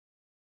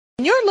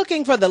You're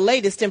looking for the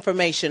latest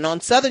information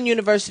on Southern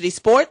University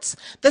sports,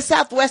 the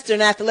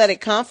Southwestern Athletic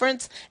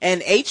Conference,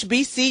 and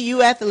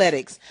HBCU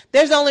athletics.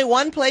 There's only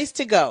one place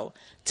to go.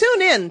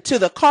 Tune in to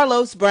the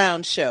Carlos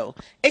Brown Show,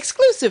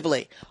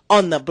 exclusively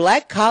on the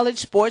Black College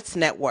Sports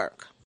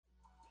Network.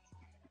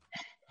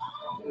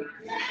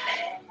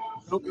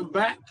 Welcome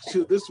back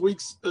to this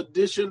week's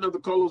edition of the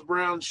Carlos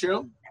Brown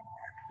Show.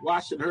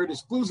 Watched and heard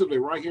exclusively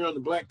right here on the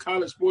Black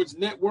College Sports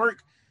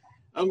Network.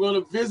 I'm going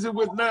to visit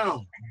with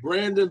now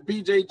Brandon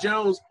B.J.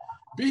 Jones.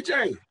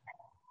 B.J.,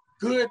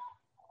 good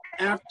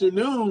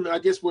afternoon, I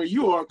guess, where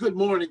you are. Good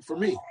morning for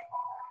me.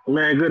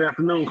 Man, good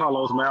afternoon,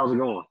 Carlos. Man, how's it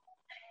going?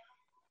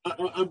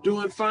 I'm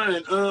doing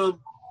fine.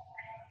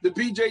 The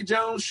B.J.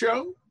 Jones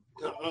Show,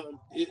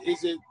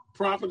 is it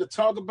proper to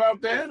talk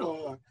about that?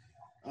 Or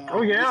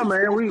oh, yeah,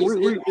 man.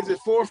 Is it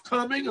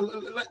forthcoming?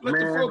 Let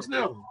the folks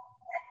know.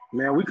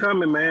 Man, we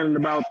coming, man, in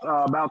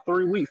about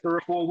 3 weeks, 3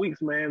 or 4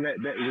 weeks, man, that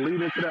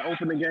lead into that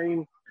opening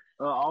game,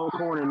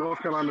 Alcorn in North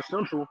Carolina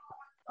Central.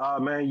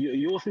 Man,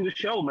 you'll see the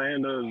show,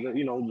 man,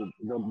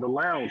 the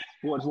lounge,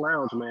 sports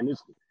lounge, man.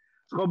 It's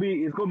gonna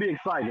be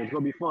exciting. It's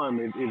gonna be fun.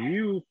 If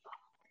you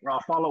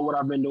follow what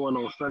I've been doing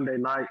on Sunday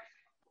night,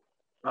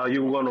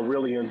 you're gonna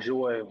really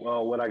enjoy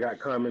what I got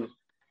coming.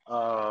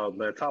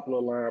 Man, top of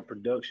the line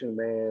production,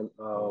 man,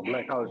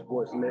 Black College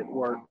Sports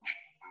Network.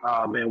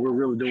 Man, we're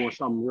really doing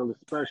something really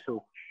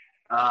special.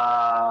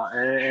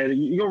 And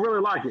you'll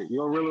really like it.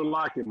 You'll really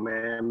like it,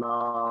 man.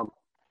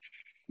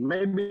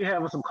 Maybe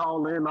having some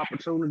call-in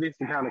opportunities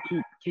to kind of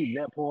keep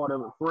that part of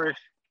it fresh,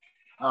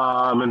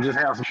 and just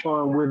have some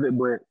fun with it.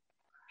 But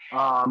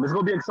it's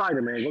gonna be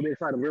exciting, man. It's gonna be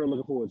exciting. I'm really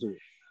looking forward to it.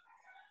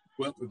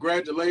 Well,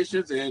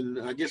 congratulations,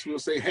 and I guess we'll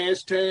say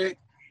hashtag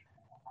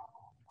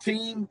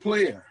team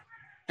player,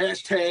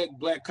 hashtag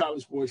Black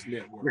College Sports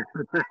Network.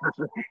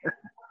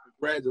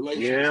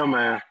 Congratulations. Yeah,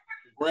 man.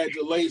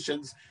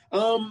 Congratulations.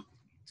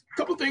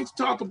 Couple things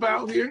to talk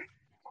about here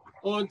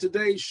on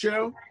today's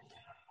show.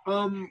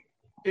 And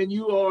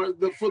you are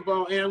the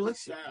football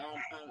analyst.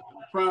 I'm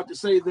proud to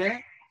say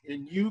that,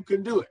 and you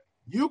can do it.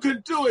 You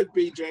can do it,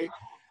 BJ.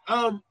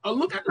 A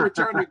look at the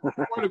returning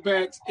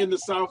quarterbacks in the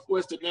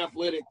Southwestern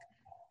Athletic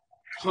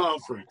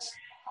Conference.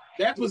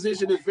 That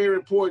position is very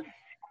important.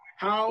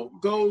 How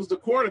goes the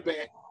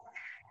quarterback,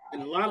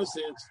 in a lot of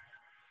sense,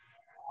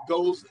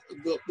 goes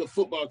the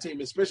football team,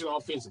 especially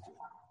offensively?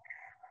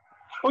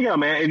 Oh, yeah,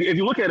 man. If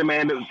you look at it,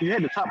 man, you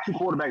had the top 2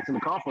 quarterbacks in the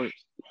conference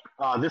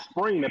this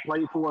spring that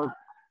played for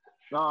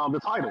the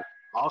title.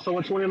 Also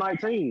in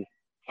 2019,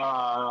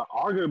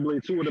 arguably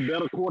 2 of the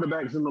better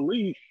quarterbacks in the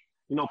league,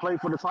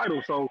 played for the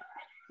title. So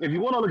if you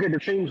want to look at the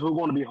teams who are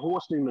going to be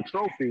hosting the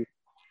trophy,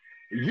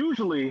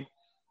 usually,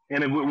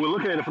 and if we're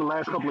looking at it for the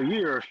last couple of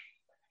years,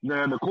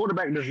 the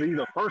quarterback that's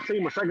either first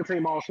team or second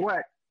team all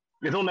SWAC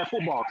is on that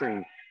football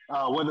team,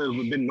 whether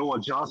it's been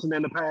Noah Johnson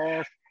in the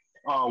past,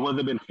 whether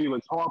it's been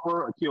Felix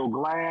Harper, Akil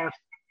Glass,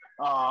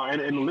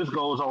 and the list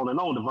goes on and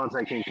on.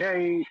 Devontae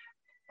Kincaid,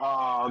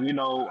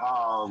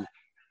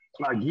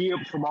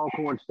 Gibbs from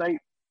Alcorn State.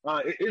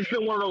 It's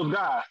been one of those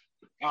guys.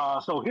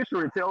 So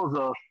history tells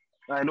us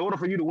in order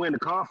for you to win the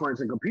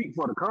conference and compete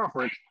for the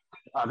conference,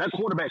 that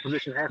quarterback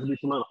position has to be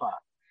solidified.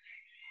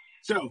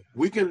 So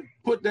we can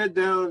put that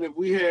down if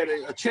we had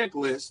a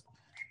checklist.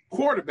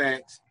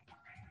 Quarterbacks,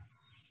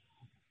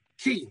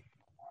 key.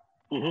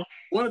 Mm-hmm.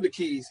 One of the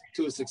keys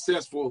to a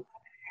successful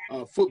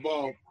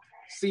football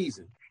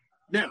season.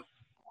 Now,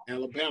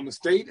 Alabama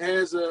State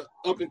has a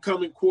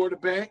up-and-coming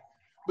quarterback,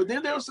 but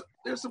then there's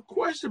some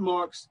question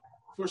marks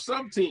for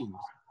some teams.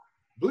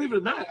 Believe it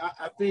or not,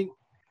 I think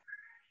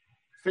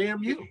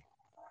FAMU,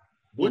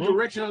 what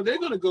direction are they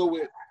going to go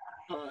with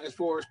as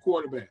far as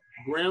quarterback?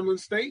 Grambling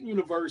State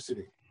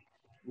University,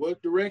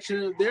 what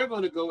direction they're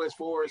going to go as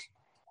far as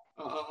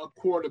a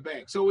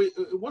quarterback? So,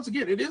 once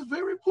again, it is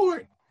very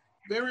important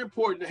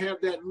to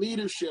have that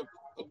leadership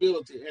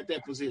ability at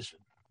that position.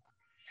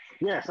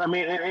 Yes, I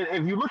mean, and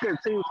if you look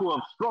at teams who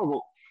have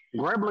struggled,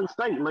 Grambling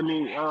State,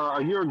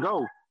 a year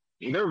ago,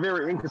 they're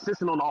very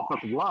inconsistent on the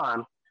offensive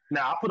line.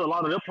 Now, I put a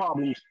lot of their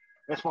problems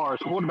as far as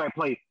quarterback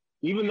play,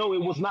 even though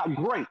it was not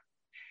great.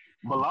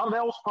 But a lot of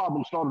those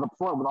problems started up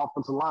front with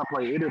offensive line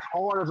play. It is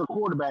hard as a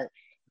quarterback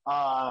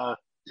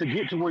to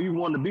get to where you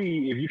want to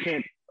be if you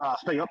can't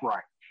stay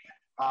upright.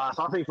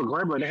 So I think for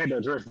Grambling, they had to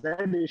address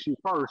that issue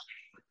first.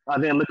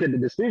 Then look at the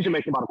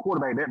decision-making by the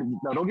quarterback.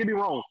 Now, don't get me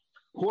wrong.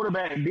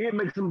 Quarterback did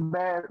make some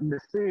bad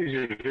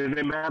decisions. It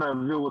didn't matter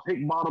if it was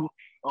Hickbottom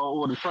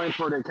or the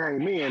transfer that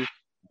came in.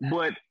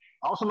 But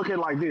also look at it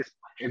like this.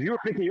 If you're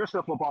picking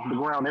yourself up off the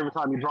ground every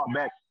time you drop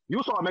back,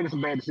 you'll start making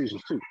some bad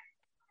decisions too.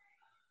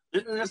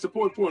 And that's the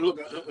point. Look,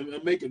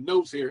 I'm making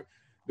notes here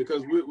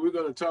because we're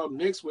going to talk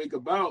next week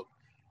about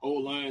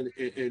O-line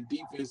and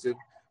defensive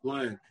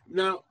line.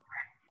 Now,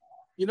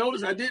 you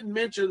notice I didn't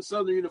mention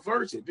Southern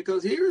University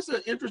because here's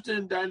an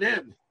interesting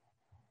dynamic.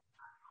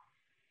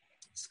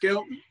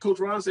 Skelton, Coach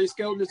Ron says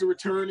Skelton is a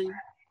returning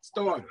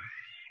starter.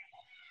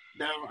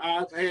 Now,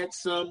 I've had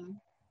some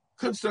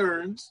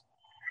concerns,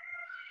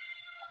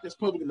 that's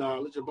public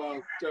knowledge,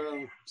 about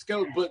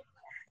Skelton, but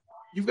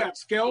you've got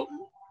Skelton,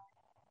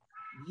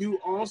 you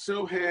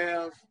also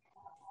have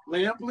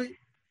Lampley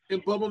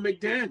and Bubba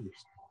McDaniels.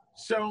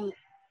 So,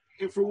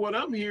 and from what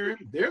I'm hearing,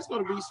 there's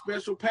going to be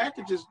special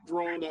packages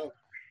drawn up.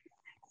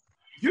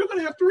 You're going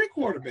to have 3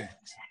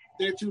 quarterbacks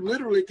that you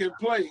literally can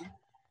play.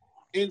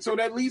 And so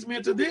that leads me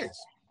into this.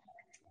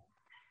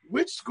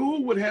 Which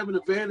school would have an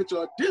advantage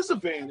or a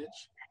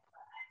disadvantage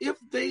if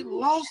they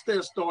lost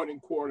their starting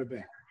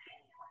quarterback?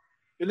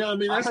 And now, I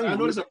mean, I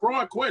know it's a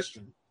broad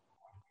question.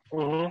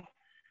 Mm-hmm.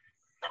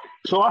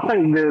 So I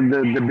think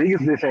the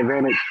biggest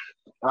disadvantage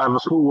if a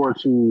school were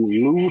to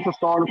lose a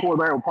starting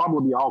quarterback would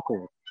probably be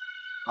Alcorn.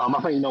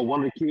 I think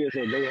one of the kids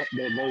that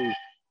they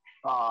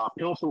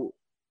penciled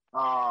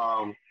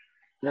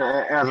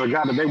as a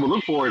guy that they would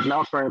look for is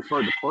now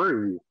transferred to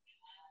Prairie View.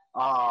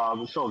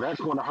 So that's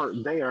going to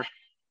hurt there.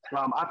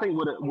 I think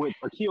with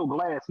Akil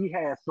Glass, he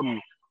has some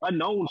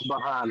unknowns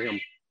behind him,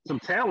 some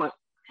talent,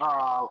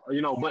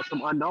 but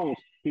some unknowns.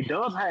 He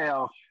does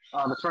have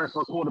the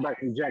transfer quarterback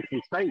from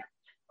Jackson State,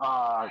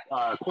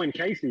 Quinn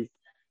Casey,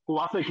 who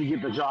I think can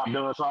get the job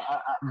done. So,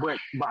 but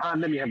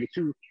behind them you have the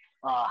 2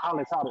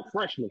 highly touted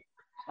freshmen.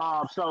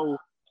 So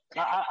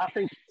I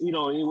think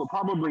it would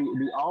probably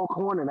be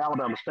Alcorn and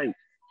Alabama State.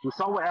 We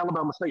saw what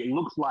Alabama State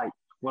looks like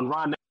when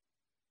what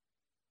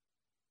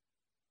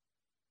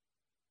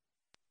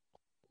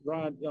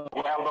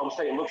Alabama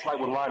State looks like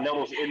when Ryan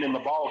Nettles is in the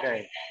ball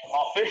game.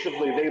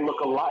 Offensively, they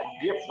look a lot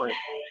different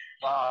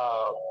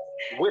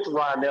with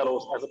Ryan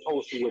Nettles as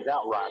opposed to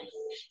without Ryan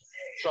Nettles.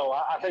 So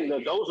I think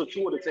that those are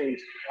 2 of the teams,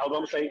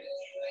 Alabama State,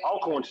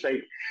 Alcorn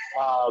State,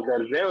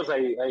 that there's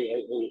a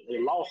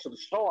loss to the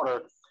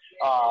starter.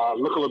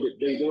 Look a little bit.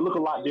 They look a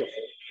lot different,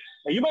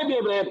 and you may be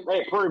able to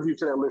add Prairie View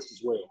to that list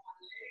as well.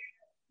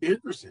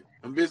 Interesting.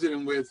 I'm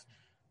visiting with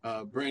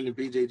Brandon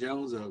B.J.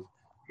 Jones of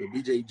the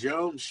B.J.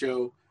 Jones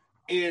Show.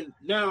 And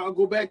now I'll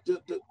go back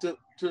to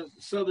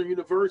Southern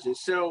University.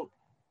 So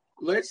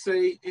let's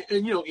say,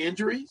 and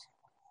injuries,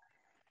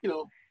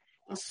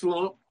 a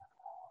slump,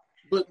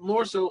 but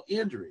more so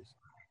injuries.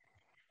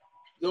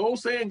 The old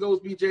saying goes,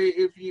 BJ,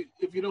 if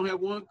you don't have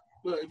one,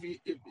 well, if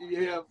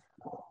you have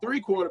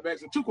 3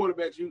 quarterbacks or 2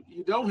 quarterbacks, you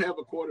don't have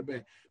a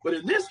quarterback. But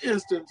in this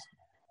instance,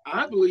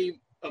 I believe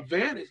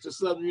advantage to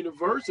Southern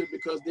University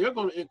because they're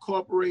going to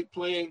incorporate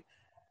playing.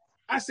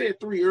 I said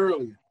 3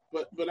 earlier.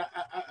 But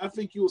I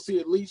think you'll see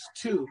at least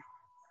 2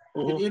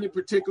 in any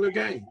particular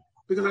game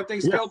because I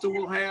think Skelton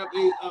will have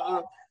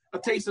a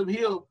Taysom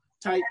Hill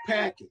type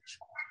package.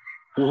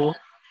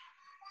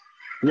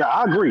 Mm-hmm. Yeah,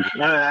 I agree,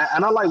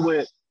 and I like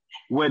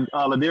what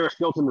Ladarius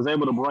Skelton is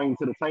able to bring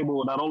to the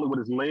table, not only with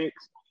his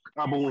legs,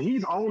 but when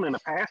he's on in the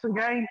passing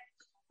game,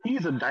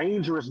 he's a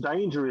dangerous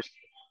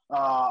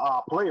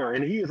player,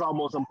 and he is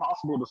almost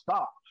impossible to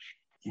stop.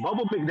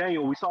 Bubba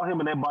McDaniel, we saw him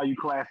in that Bayou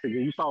Classic,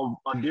 and you saw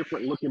a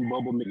different looking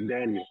Bubba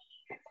McDaniel.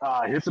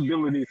 His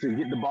ability to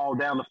get the ball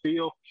down the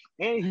field,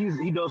 and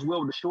he does well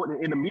with the short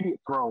and intermediate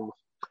throws.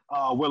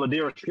 Where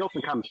Ladarius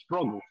Skelton kind of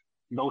struggles.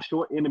 Those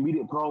short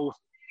intermediate throws.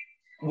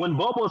 When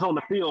Bubba's on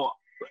the field,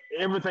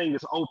 everything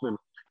is open.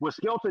 With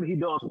Skelton, he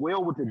does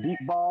well with the deep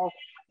ball.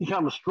 He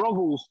kind of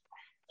struggles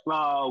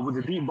with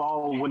the deep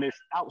ball when it's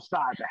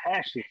outside the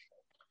hashes.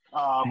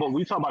 But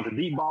we talk about the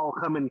deep ball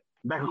coming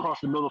back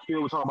across the middle of the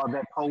field. We talk about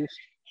that post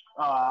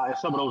and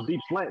some of those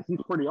deep slants.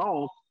 He's pretty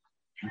on.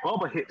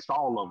 Bubba hits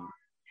all of them.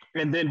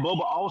 And then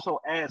Bubba also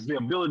adds the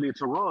ability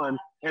to run.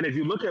 And if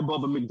you look at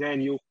Bubba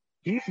McDaniel,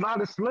 he's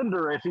not as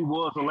slender as he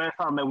was the last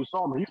time that we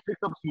saw him. He's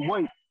picked up some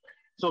weight.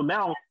 So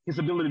now his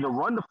ability to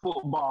run the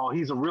football,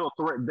 he's a real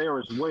threat there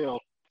as well.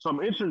 So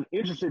I'm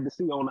interested to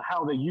see on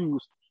how they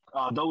use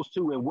those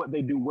 2 and what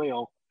they do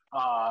well,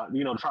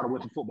 to try to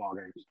win some football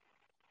games.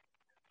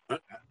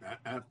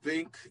 I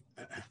think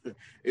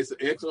it's an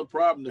excellent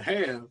problem to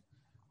have.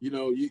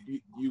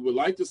 You would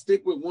like to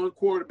stick with one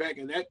quarterback,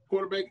 and that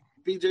quarterback,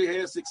 BJ,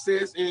 has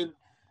success and,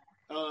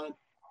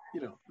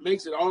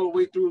 makes it all the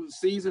way through the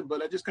season.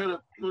 But I just kind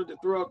of wanted to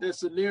throw out that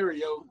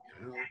scenario.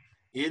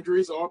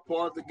 Injuries are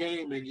part of the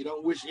game, and you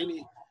don't wish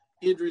any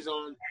injuries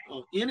on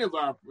any of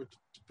our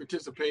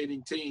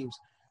participating teams.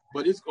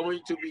 But it's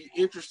going to be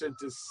interesting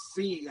to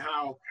see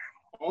how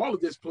all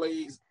of this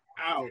plays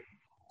out.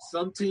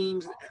 Some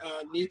teams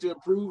need to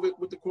improve it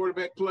with the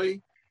quarterback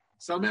play.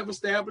 Some have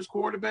established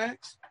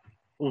quarterbacks,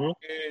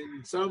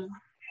 and some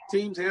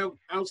teams have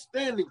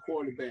outstanding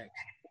quarterbacks.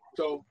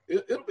 So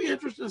it'll be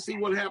interesting to see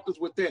what happens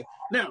with that.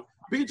 Now,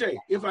 BJ,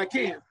 if I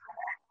can,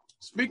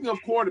 speaking of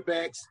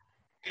quarterbacks,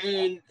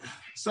 and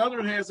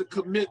Southern has a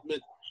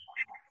commitment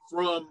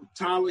from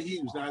Tyler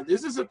Hughes. Now,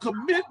 this is a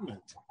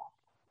commitment.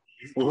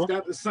 He's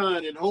got the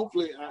sign, and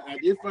hopefully, I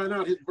did find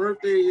out his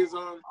birthday is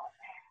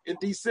in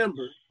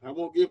December. I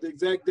won't give the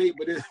exact date,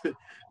 but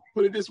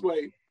put it this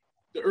way,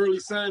 the early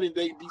signing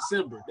date,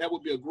 December. That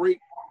would be a great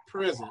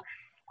present.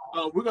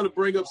 We're going to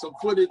bring up some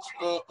footage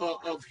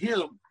of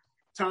him,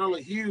 Tyler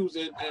Hughes,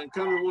 and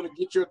kind of want to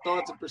get your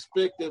thoughts and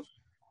perspective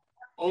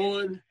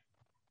on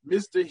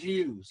Mr.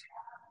 Hughes.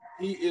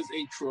 He is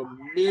a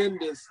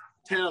tremendous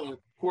talent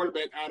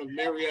quarterback out of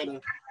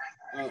Marietta,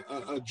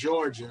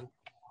 Georgia.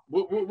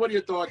 What are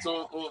your thoughts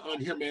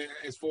on him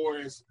as far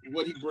as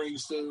what he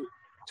brings to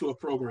to a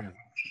program.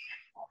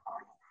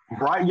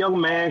 Bright young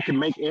man can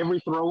make every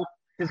throw.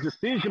 His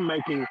decision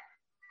making,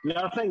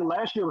 I think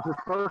last year was his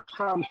first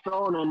time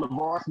starting on the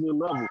varsity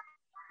level.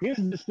 His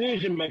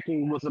decision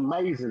making was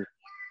amazing.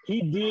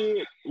 He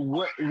did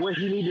what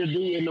he needed to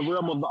do in the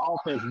realm of the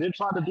offense. Didn't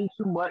try to do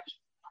too much.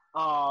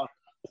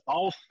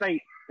 All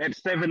state at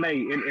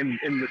 7A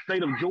in the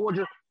state of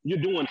Georgia, you're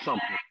doing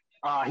something.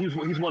 He's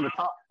one of the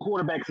top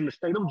quarterbacks in the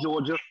state of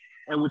Georgia.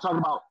 And we're talking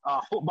about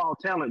football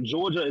talent.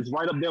 Georgia is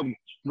right up there with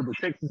the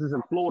Texases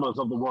and Floridas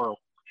of the world.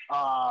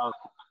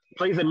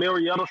 Plays at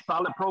Marietta,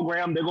 solid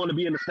program. They're going to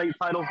be in the state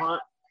title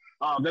hunt.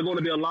 They're going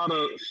to be a lot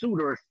of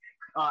shooters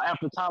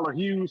after Tyler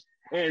Hughes.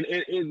 And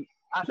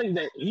I think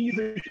that he's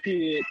a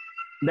kid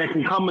that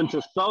can come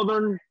into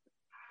Southern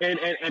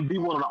and be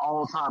one of the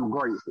all-time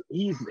greats.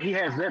 He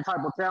has that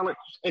type of talent,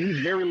 and he's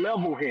very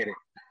level-headed.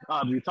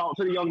 You talk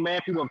to the young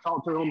man, people have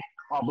talked to him,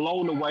 are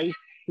blown away.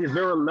 He's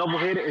very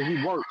level-headed, and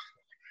he works.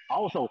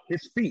 Also,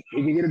 his feet.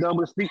 He can get it done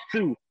with his feet,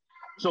 too.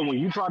 So when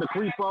you try to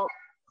creep up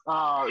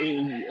or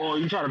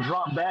you try to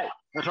drop back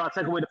and try to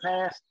take away the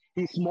pass,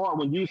 he's smart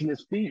when using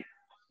his feet.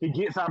 He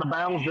gets out of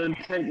bounds, doesn't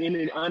take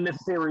any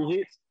unnecessary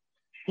hits.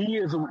 He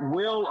is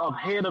well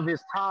ahead of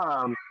his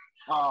time,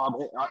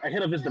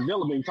 ahead of his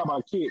development. You talk about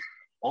a kid.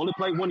 Only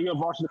played 1 year of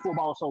varsity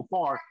football so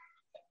far.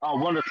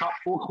 One of the top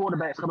 4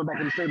 quarterbacks coming back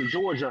in the state of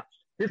Georgia.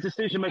 His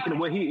decision-making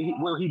and what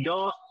he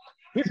does,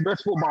 his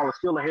best football is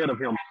still ahead of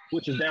him,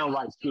 which is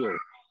downright scary.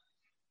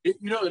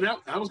 And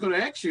I was going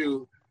to ask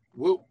you,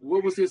 what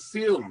was his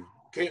ceiling?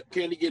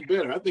 Can he get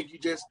better? I think you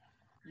just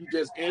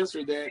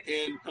answered that.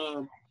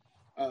 And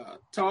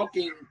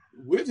talking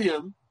with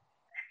him,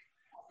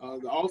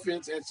 the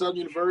offense at Southern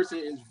University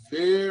is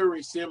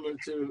very similar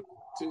to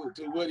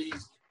what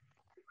he's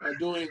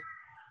doing.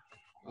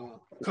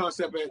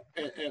 Concept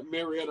at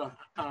Marietta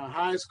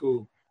High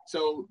School,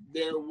 so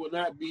there will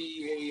not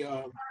be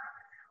a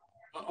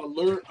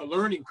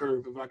learning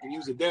curve, if I can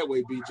use it that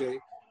way, BJ.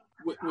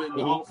 When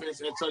the offense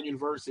at Southern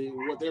University,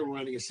 what they're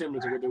running is similar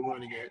to what they're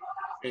running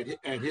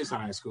at his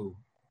high school.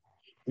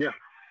 Yeah,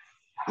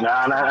 and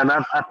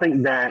I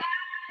think that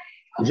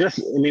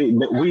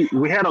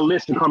we had a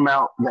list to come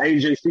out. The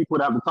AJC put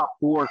out the top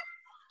 4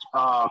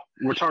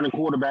 returning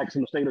quarterbacks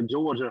in the state of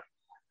Georgia.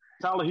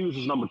 Tyler Hughes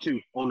is number 2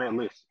 on that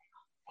list.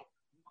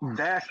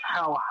 That's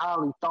how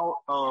highly thought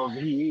of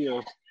he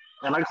is.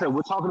 And like I said,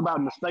 we're talking about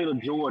in the state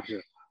of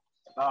Georgia.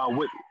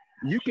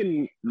 You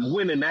can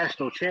win a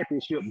national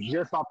championship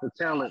just off the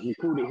talent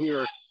included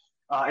here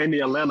in the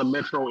Atlanta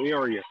metro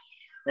area.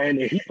 And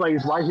he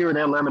plays right here in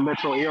the Atlanta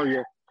metro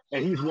area,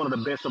 and he's one of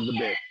the best of the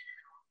best.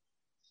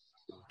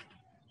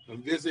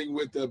 I'm visiting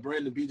with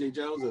Brandon B.J.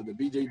 Jones of the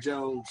B.J.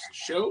 Jones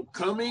Show,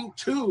 coming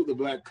to the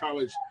Black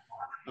College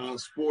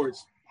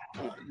Sports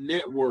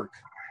Network.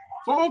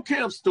 Fall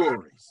camp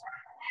stories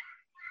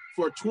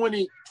for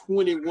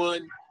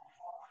 2021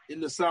 in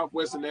the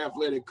Southwestern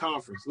Athletic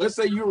Conference. Let's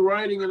say you're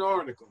writing an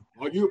article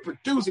or you're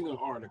producing an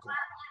article.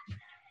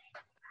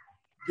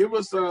 Give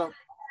us some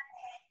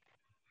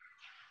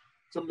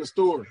of the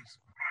stories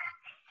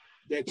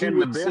that you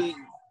would see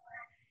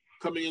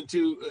coming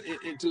into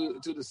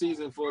the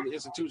season for the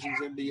institutions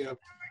in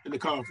the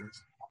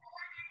conference.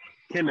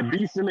 Can the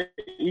beast in the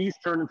East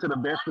turn into the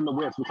best in the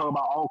West? We're talking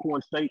about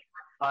Alcorn State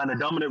and the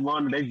dominant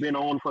run that they've been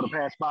on for the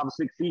past 5 or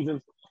 6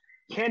 seasons.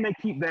 Can they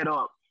keep that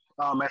up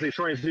as they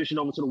transition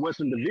over to the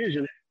Western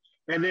Division?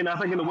 And then I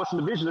think in the Western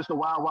Division, it's the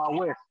Wild Wild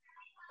West.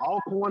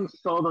 Alcorn,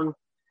 Southern,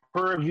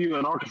 Prairie View,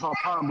 and Arkansas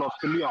Pine Bluff,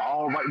 to me, are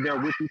all right there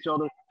with each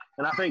other.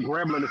 And I think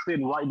Grambling is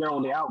sitting right there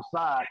on the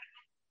outside.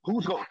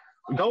 Who's going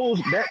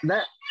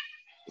that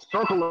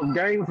circle of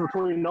games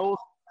between those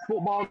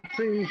football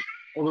teams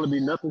are going to be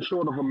nothing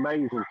short of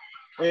amazing.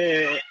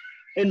 And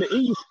in the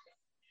East,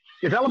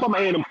 is Alabama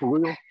A&M for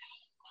real?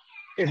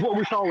 Is what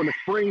we saw in the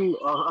spring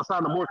a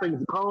sign of more things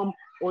to come,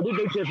 or did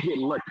they just get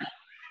lucky?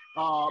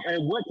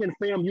 And what can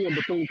FAMU and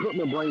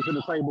Bethune-Cookman bring to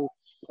the table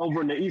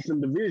over in the Eastern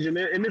Division?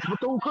 And this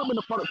Bethune-Cookman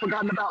is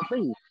forgotten about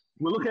team.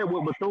 We look at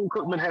what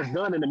Bethune-Cookman has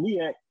done in the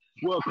MEAC.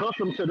 We're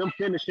accustomed to them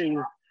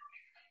finishing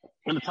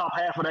in the top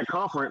half of that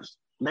conference.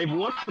 They've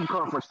won some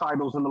conference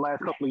titles in the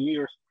last couple of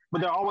years,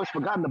 but they're always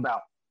forgotten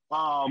about.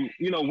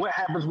 What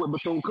happens with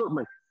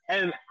Bethune-Cookman?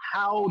 And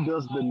how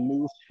does the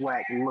new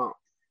SWAC look?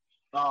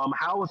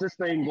 How is this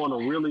thing going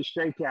to really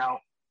shake out?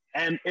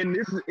 And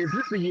is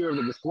this the year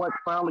that the SWAC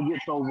finally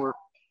gets over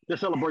the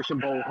Celebration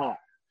Bowl hump?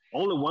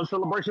 Only one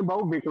Celebration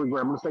Bowl victory,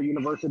 Grambling State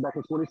University, back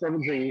in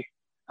 2017.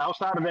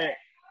 Outside of that,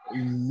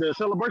 the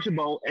Celebration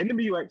Bowl and the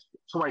MUX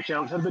SWAC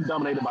Challenge has been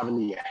dominated by the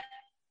MEAC.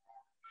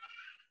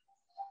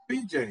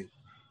 BJ,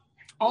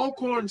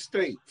 Alcorn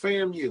State,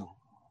 FAMU,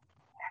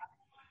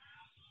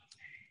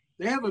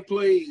 they haven't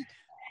played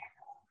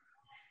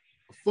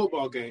a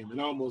football game in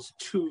almost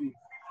 2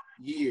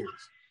 years.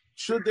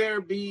 Should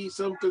there be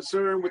some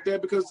concern with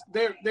that? Because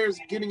there's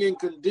getting in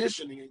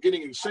conditioning and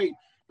getting in shape,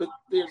 but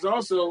there's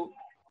also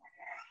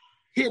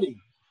hitting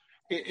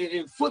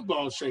in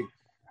football shape.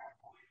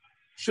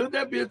 Should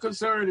that be a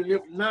concern? And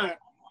if not,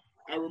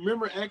 I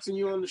remember asking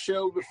you on the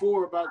show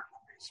before about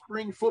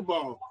spring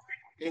football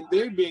and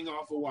they're being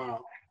off a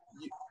while,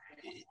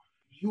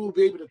 you will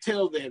be able to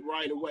tell that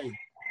right away.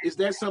 Is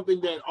that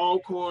something that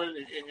Alcorn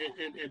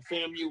and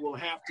FAMU will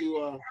have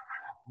to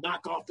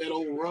knock off that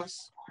old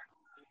rust?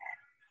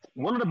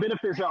 One of the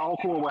benefits that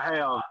Alcorn will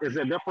have is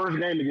that their first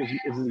game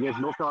is against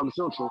North Carolina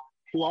Central,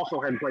 who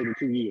also hadn't played in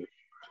 2 years.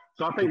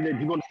 So I think that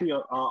you're going to see a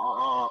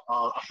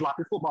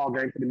sloppy football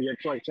game for the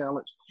MEAC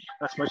Challenge,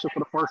 especially for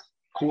the first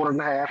quarter and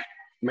a half,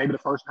 maybe the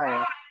first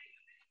half.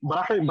 But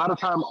I think by the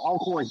time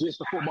Alcorn gets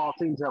the football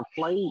teams have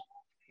played,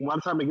 by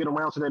the time they get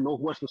around to that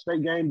Northwestern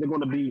State game, they're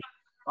going to be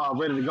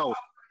ready to go.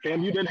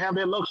 FAMU didn't have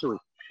that luxury.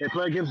 They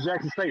play against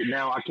Jackson State.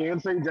 Now, I can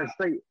say Jackson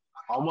State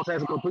almost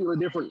has a completely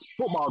different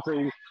football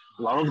team.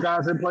 A lot of those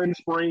guys haven't played in the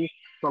spring.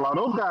 So a lot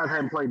of those guys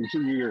haven't played in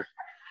 2 years.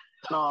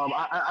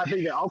 I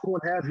think that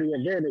Alcorn has the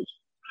advantage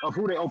of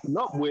who they open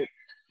up with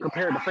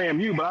compared to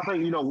FAMU. But I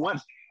think,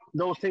 once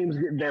those teams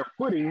get their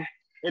footing,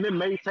 and it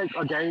may take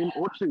a game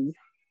or two,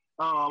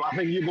 I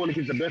think you're going to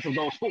get the best of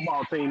those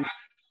football teams,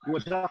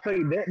 which I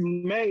think that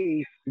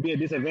may be a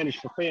disadvantage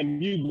for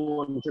FAMU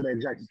going into that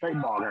Jackson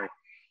State ball game.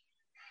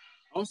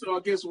 Also, I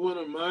guess one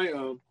of my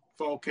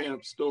fall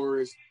camp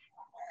stories,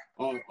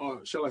 or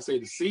shall I say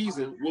the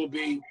season, will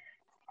be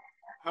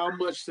how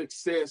much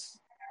success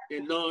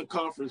in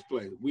non-conference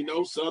play. We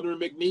know Southern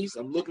McNeese.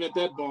 I'm looking at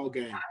that ball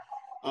game.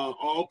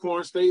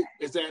 Alcorn State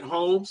is at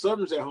home.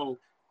 Southern's at home.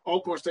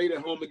 Alcorn State at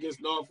home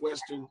against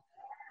Northwestern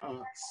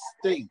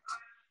State.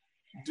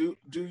 Do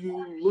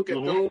you look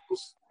at those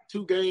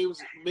two games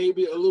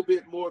maybe a little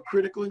bit more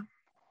critically?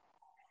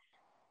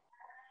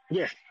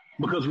 Yes,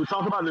 because we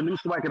talk about the new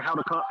SWAC and how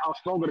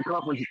stronger the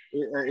conference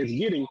is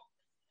getting.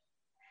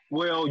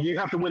 Well, you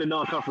have to win the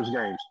non-conference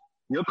games.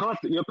 Your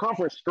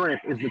conference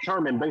strength is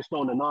determined based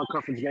on the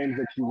non-conference games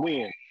that you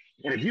win.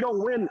 And if you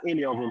don't win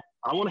any of them,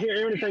 I don't want to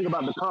hear anything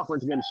about the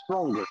conference getting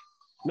stronger.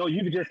 No,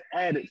 you just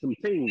added some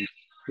teams.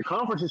 The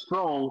conference is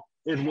strong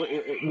is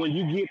when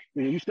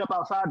you step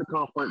outside the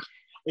conference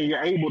and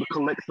you're able to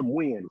collect some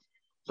wins.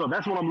 So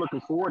that's what I'm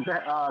looking forward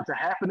to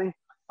happening.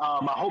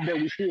 I hope that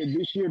we see it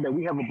this year, that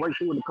we have a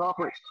breakthrough in the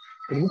conference.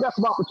 Because we got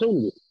some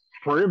opportunities.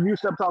 Prairie View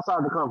steps outside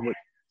of the conference.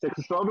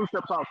 Texas Southern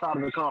steps outside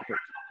of the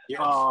conference. Yes.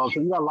 So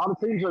you got a lot of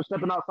teams that are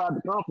stepping outside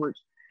the conference.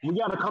 We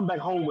got to come back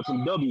home with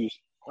some W's.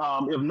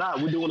 If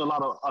not, we're doing a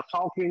lot of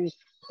talking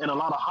and a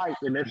lot of hype,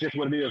 and that's just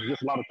what it is,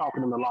 just a lot of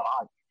talking and a lot of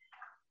hype.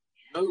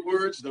 In other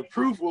words, the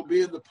proof will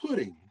be in the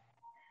pudding.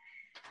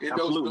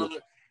 Absolutely.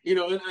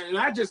 And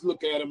I just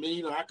look at them,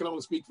 and, I can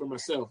only speak for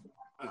myself.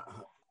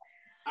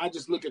 I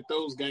just look at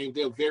those games.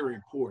 They're very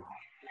important.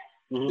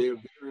 Mm-hmm. They're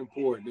very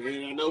important.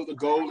 And I know the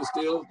goal is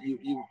still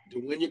you to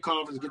win your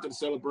conference, get to the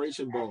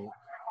Celebration Bowl.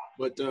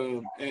 But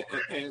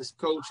as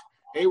Coach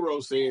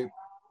Aro said,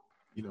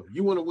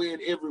 you want to win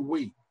every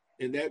week,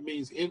 and that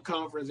means in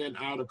conference and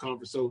out of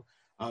conference. So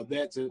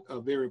that's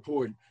very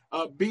important.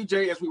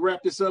 BJ, as we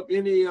wrap this up,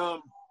 any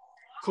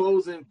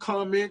closing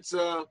comments?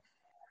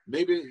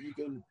 Maybe you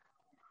can,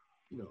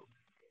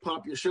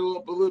 pump your show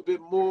up a little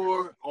bit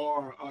more,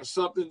 or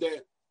something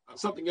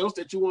else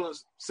that you want to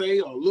say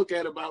or look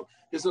at about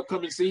this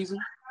upcoming season.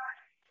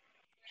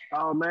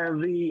 Oh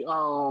man,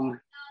 the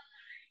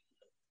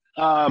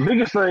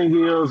biggest thing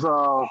is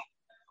the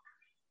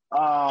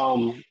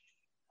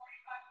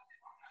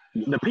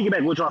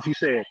piggyback which off you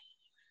said,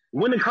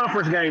 winning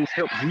conference games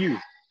helps you.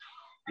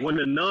 When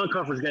the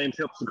non-conference games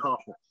helps the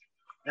conference.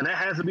 And that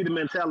has to be the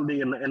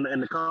mentality in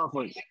the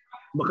conference,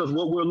 because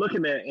what we're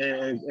looking at,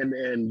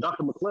 and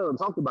Dr. McClellan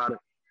talked about it,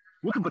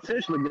 we could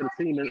potentially get a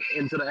team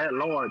into the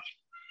at-large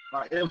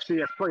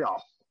FCS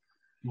playoffs.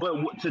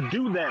 But to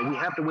do that, we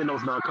have to win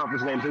those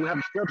non-conference games, and we have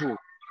to schedule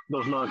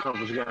those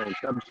non-conference games.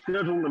 Have to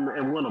schedule them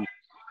and win them.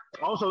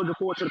 Also looking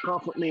forward to the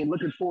conference.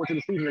 Looking forward to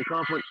the season in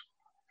conference.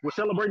 We're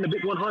celebrating the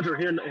Big 100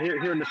 here in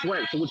the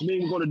SWAC, so which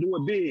means we're going to do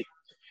it big,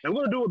 and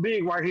we're going to do it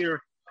big right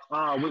here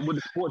with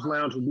the Sports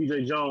Lounge with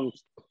DJ Jones.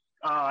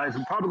 It's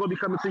probably going to be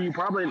coming to you,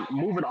 probably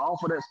moving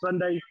off of that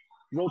Sunday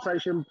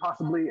rotation,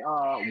 possibly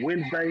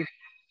Wednesday,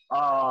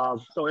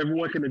 so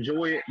everyone can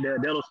enjoy it.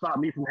 That'll stop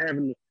me from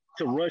having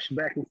to rush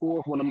back and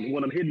forth when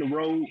I'm hitting the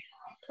road,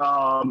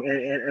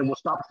 and we'll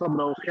stop some of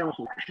those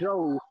council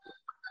shows.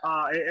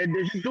 And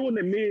they're just doing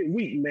it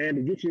midweek, man,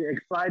 to get you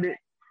excited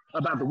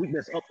about the week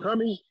that's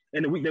upcoming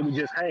and the week that we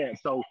just had.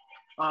 So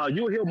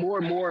you'll hear more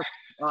and more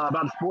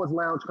about the Sports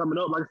Lounge coming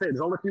up. Like I said, it's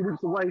only a few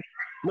weeks away.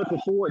 Looking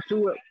forward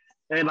to it.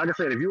 And like I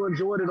said, if you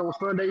enjoyed it on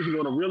Sundays, you're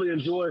going to really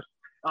enjoy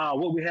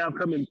what we have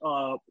coming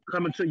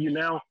to you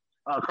now,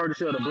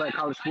 courtesy of the Black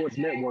College Sports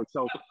Network.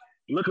 So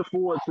looking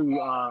forward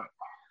to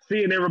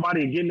seeing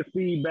everybody and getting the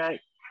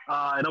feedback.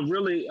 And I'm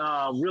really,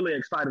 really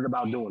excited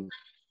about doing it.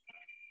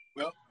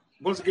 Well,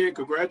 once again,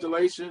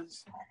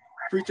 congratulations.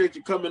 Appreciate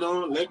you coming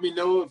on. Let me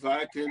know if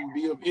I can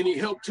be of any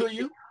help to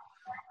you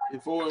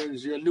as far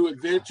as your new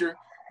adventure.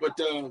 But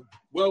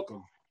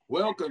welcome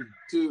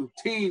to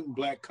Team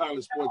Black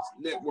College Sports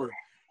Network,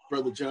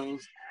 Brother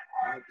Jones.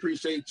 I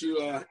appreciate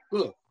you.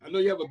 Look, I know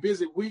you have a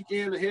busy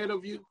weekend ahead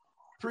of you.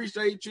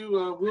 Appreciate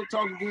you. We'll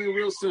talk again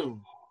real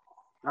soon.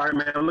 All right,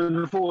 man. I'm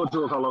looking forward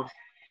to it, Carlos.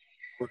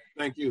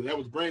 Thank you. That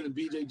was Brandon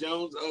B.J.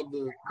 Jones of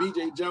the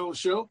B.J. Jones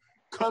Show,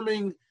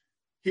 coming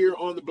here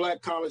on the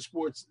Black College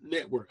Sports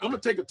Network. I'm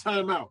going to take a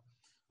timeout.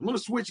 I'm going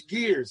to switch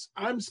gears.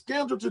 I'm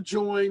scheduled to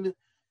join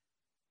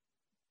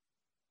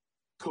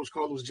Coach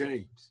Carlos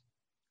James,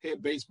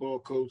 head baseball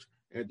coach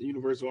at the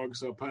University of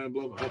Arkansas Pine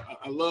Bluff.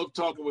 I love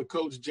talking with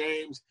Coach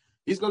James.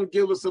 He's going to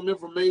give us some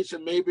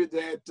information maybe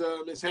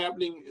that is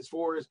happening as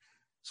far as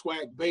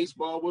SWAC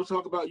baseball. We'll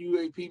talk about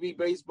UAPB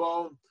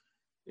baseball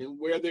and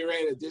where they're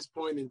at this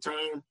point in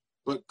time.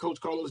 But Coach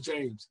Carlos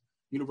James,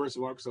 University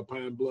of Arkansas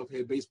Pine Bluff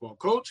head baseball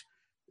coach,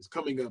 is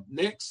coming up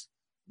next.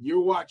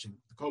 You're watching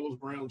the Carlos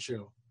Brown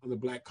Show on the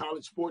Black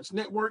College Sports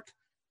Network.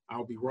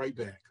 I'll be right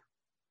back.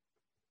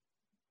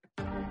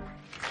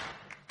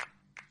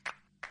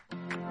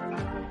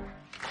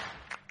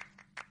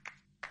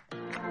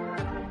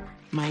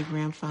 My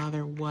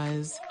grandfather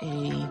was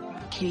a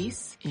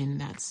case in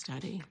that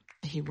study.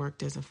 He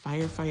worked as a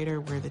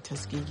firefighter where the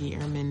Tuskegee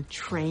Airmen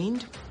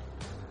trained.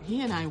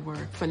 He and I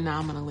were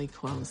phenomenally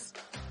close.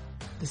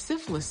 The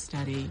syphilis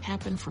study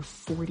happened for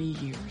 40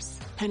 years.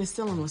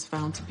 Penicillin was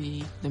found to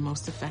be the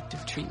most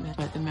effective treatment,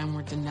 but the men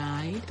were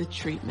denied the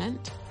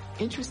treatment.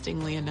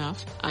 Interestingly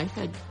enough, I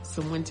had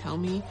someone tell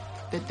me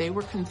that they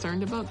were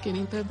concerned about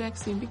getting the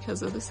vaccine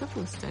because of the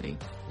syphilis study.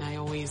 And I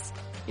always,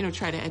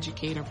 try to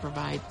educate or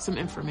provide some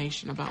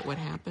information about what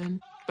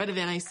happened. But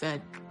then I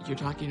said, you're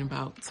talking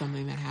about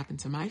something that happened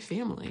to my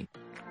family.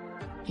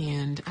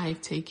 And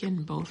I've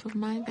taken both of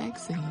my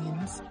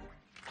vaccines.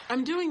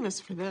 I'm doing this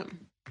for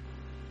them.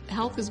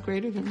 Health is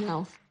greater than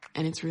wealth,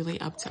 and it's really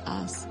up to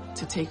us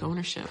to take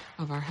ownership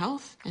of our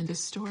health and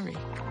this story.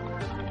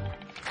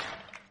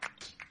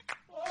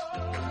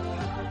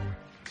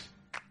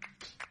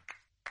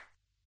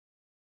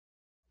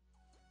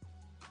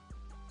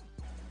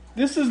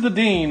 This is the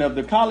Dean of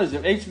the College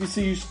of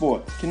HBCU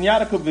Sports,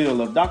 Kenyatta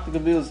Cavill of Dr.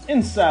 Cavill's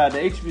Inside the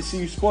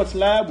HBCU Sports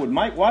Lab with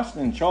Mike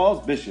Washington and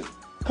Charles Bishop.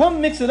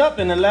 Come mix it up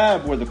in the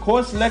lab where the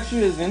course lecture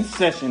is in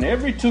session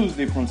every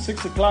Tuesday from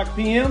 6 o'clock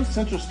p.m.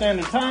 Central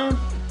Standard Time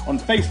on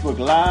Facebook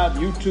Live,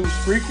 YouTube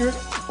Spreaker,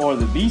 or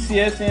the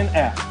BCSN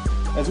app,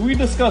 as we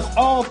discuss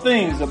all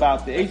things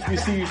about the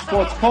HBCU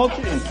sports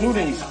culture,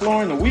 including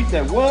exploring the week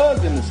that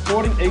was in the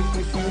sporting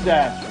HBCU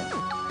diaspora,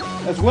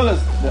 as well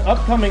as the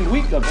upcoming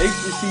week of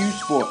HBCU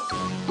sports.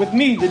 With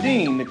me, the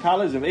Dean, the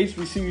College of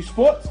HBCU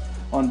Sports,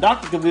 on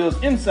Dr. Cavill's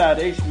Inside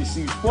the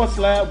HBCU Sports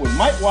Lab with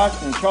Mike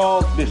Washington and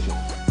Charles Bishop.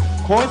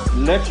 Course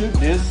lecture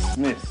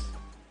dismissed.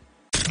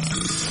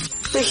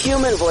 The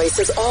human voice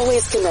has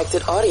always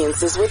connected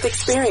audiences with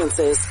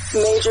experiences.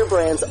 Major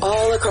brands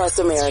all across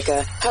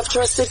America have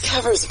trusted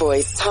Cover's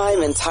voice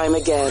time and time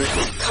again.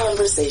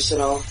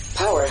 Conversational,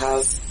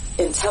 powerhouse,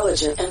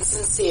 intelligent, and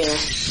sincere.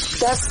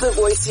 That's the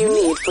voice you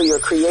need for your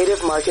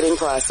creative marketing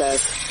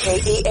process.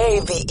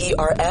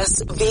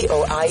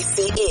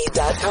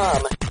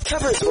 KEAVERSVOICE.com.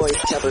 Cover's Voice,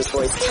 Cover's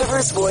Voice,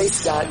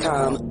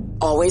 CoversVoice.com.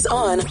 Always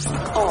on,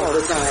 all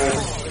the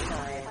time.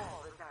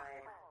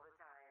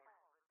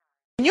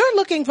 You're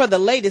looking for the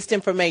latest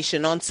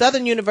information on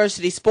Southern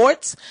University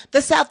sports,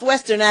 the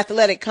Southwestern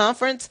Athletic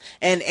Conference,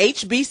 and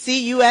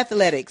HBCU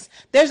athletics.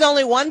 There's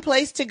only one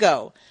place to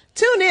go.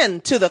 Tune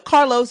in to the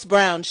Carlos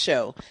Brown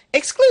Show,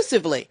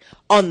 exclusively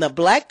on the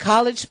Black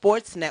College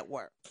Sports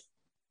Network.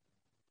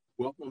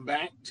 Welcome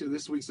back to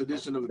this week's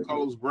edition of the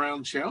Carlos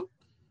Brown Show,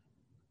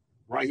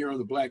 right here on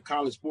the Black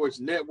College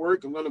Sports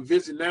Network. I'm going to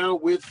visit now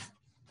with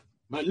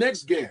my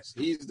next guest.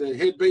 He's the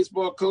head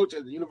baseball coach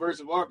at the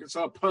University of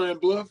Arkansas Pine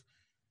Bluff.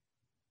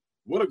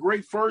 What a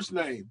great first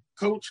name,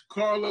 Coach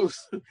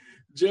Carlos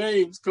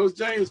James. Coach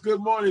James, good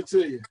morning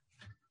to you.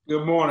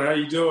 Good morning. How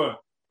you doing?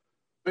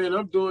 Man,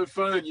 I'm doing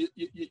fine.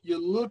 You're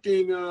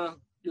looking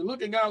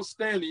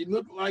outstanding. You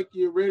look like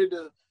you're ready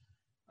to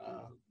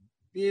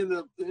be in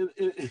the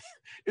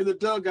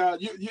dugout.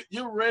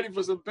 You're ready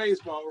for some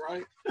baseball,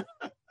 right?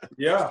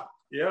 Yeah.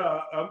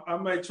 I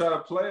may try to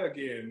play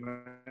again,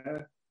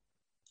 man.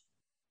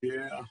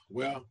 Yeah.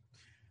 Well,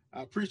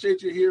 I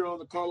appreciate you here on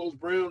the Carlos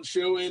Brown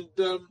Show, and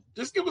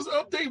just give us an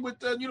update with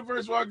the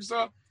University of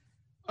Arkansas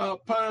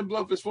Pine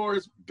Bluff as far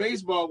as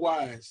baseball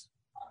wise.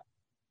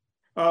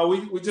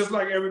 We just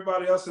like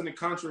everybody else in the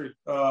country,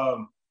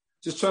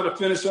 just trying to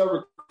finish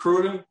up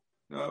recruiting.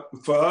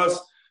 For us,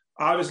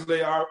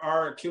 obviously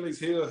our Achilles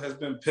heel has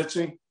been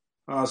pitching,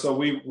 so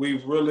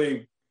we've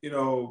really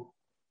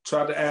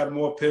tried to add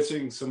more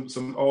pitching,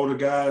 some older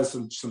guys,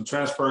 some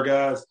transfer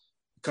guys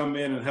come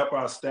in and help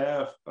our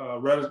staff.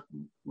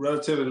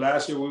 Relatively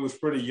last year, we was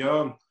pretty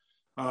young.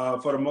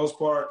 For the most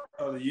part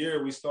of the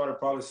year, we started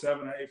probably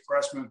 7 or 8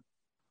 freshmen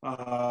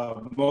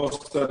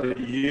most of the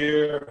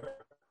year.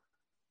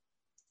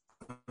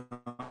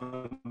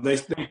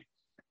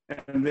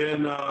 And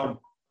then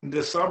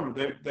this summer,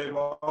 they've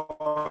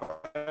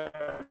all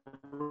had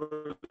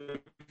really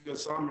good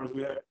summers.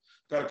 We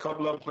got a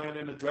couple of them playing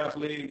in the draft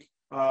league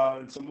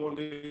and some more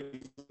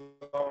leagues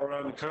all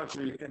around the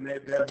country, and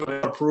they've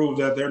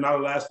proved that they're not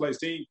a last place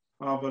team.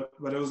 But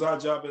it was our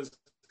job as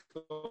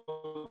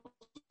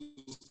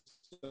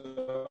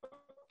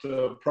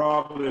to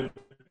probably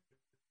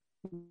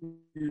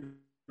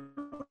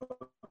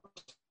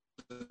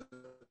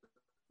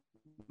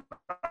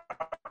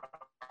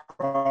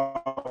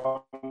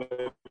and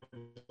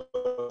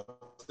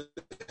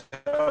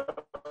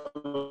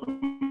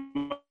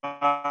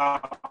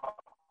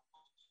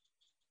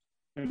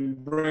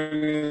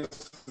bring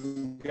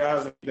some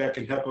guys that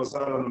can help us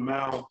out on the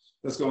mound.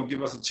 That's going to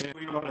give us a chance.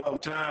 We don't have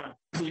time.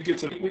 We get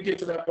to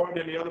that part,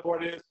 and the other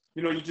part is,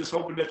 you're just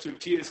hoping that your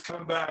kids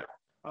come back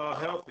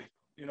healthy.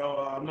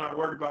 I'm not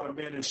worried about them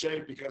being in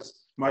shape because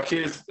my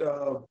kids,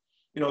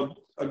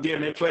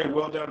 again, they played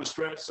well down the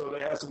stretch, so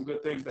they had some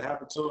good things to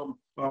happen to them.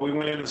 We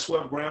went in and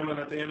swept Grambling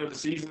at the end of the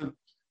season,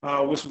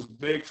 which was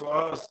big for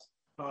us,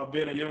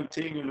 being a young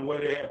team and the way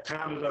they had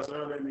pounded us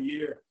early in the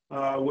year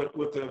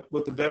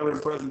with the veteran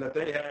presence that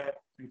they had.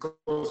 And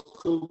Coach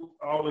Coop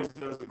always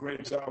does a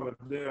great job with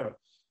them.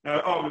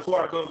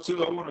 Before I go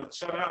I want to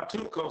shout out to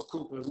Coach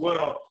Coop as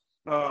well,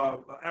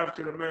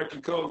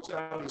 African-American coach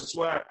out of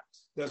SWAC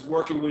that's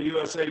working with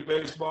USA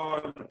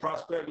Baseball in the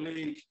Prospect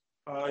League.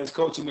 He's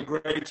coaching a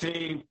great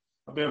team.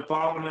 I've been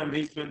following him.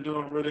 He's been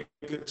doing a really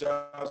good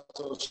job.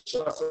 So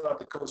shout out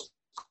to Coach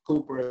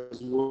Cooper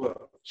as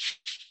well.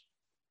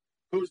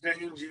 Coach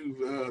Daniels,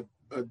 you've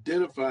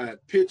identified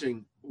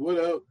pitching.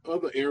 What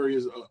other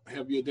areas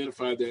have you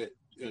identified that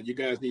you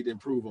guys need to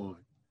improve on?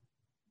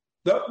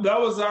 That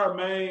was our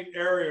main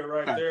area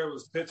right there,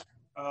 was pitching.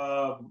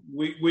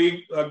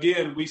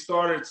 We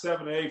started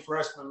 7 to 8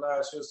 freshmen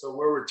last year, so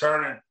we're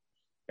returning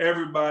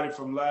everybody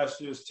from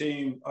last year's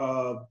team,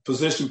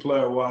 position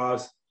player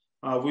wise.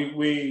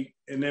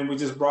 And then we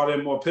just brought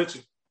in more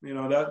pitching.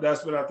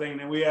 That's been our thing.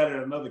 And then we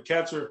added another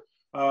catcher.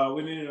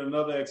 We needed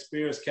another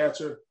experienced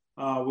catcher.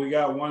 We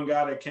got one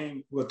guy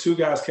two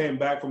guys came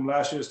back from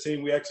last year's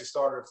team. We actually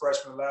started a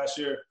freshman last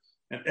year,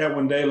 and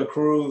Edwin De La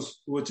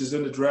Cruz, which is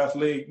in the draft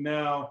league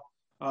now,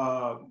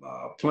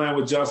 playing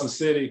with Johnson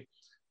City.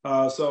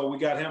 So we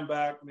got him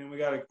back. And then we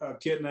got a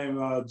kid named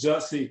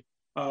Jussie,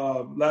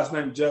 last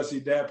name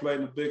Jussie. Dad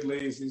played in the big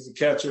leagues. He's a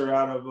catcher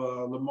out of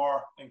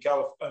Lamar in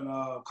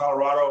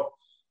Colorado.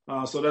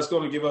 So that's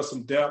going to give us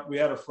some depth. We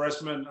had a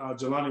freshman,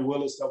 Jelani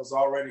Willis, that was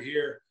already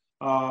here.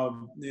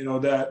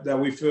 That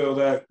we feel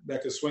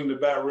that could swing the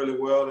bat really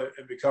well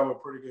and become a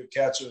pretty good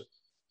catcher.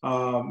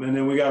 And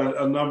then we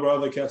got a number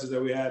of other catchers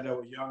that we had that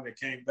were young that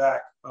came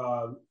back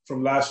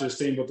from last year's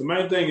team. But the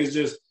main thing is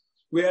just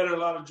we added a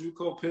lot of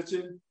JUCO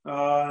pitching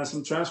and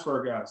some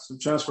transfer guys, some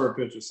transfer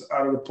pitchers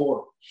out of the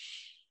portal.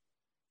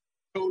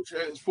 Coach,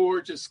 as far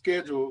as your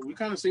schedule, we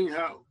kind of seen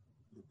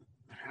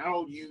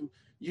how you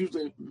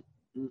usually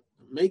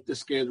make the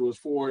schedule as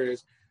far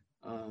as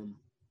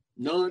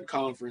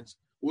non-conference.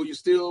 Will you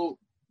still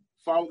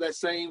follow that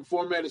same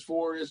format as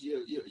far as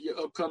your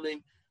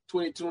upcoming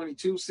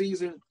 2022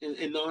 season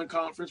in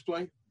non-conference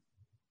play?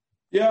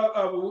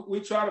 Yeah, we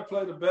try to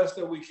play the best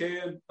that we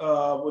can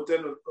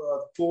within a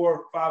 4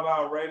 or 5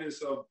 hour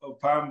radius of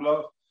Pine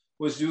Bluff,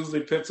 which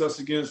usually pits us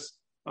against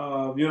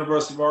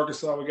University of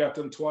Arkansas. We got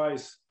them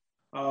twice.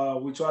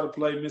 We try to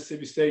play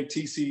Mississippi State,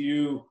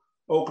 TCU,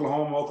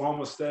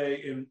 Oklahoma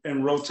State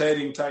in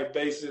rotating type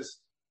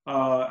basis.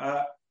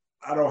 I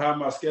don't have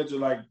my schedule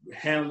like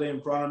handily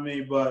in front of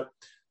me, but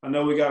I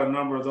know we got a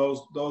number of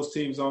those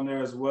teams on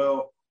there as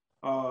well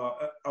on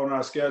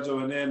our schedule.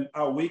 And then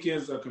our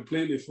weekends are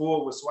completely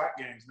full with SWAC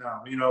games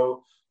now.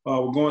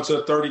 We're going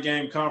to a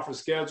 30-game conference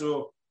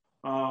schedule.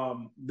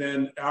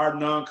 Then our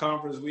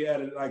non-conference, we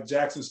added like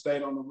Jackson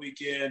State on the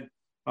weekend.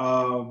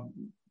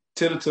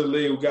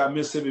 Tentatively, we got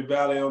Mississippi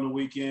Valley on the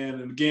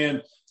weekend. And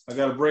again, I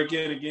got to break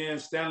in again.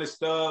 Stanley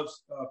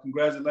Stubbs,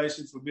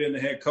 congratulations for being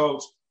the head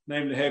coach,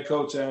 named the head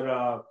coach at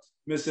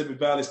Mississippi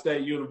Valley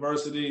State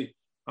University.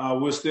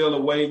 We're still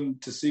awaiting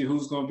to see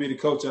who's going to be the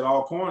coach at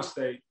Alcorn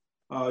State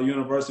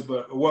University.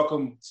 But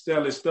welcome,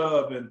 Stanley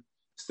Stubbs. And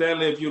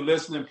Stanley, if you're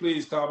listening,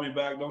 please call me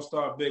back. Don't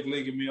start big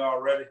leaguing me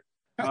already.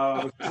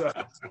 I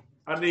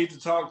need to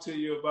talk to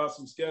you about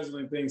some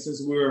scheduling things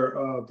since we're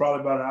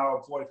probably about an hour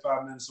and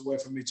 45 minutes away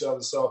from each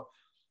other. So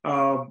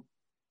I'm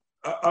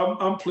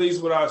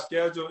pleased with our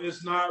schedule.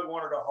 It's not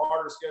one of the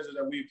harder schedules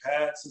that we've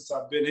had since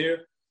I've been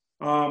here.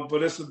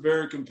 But it's a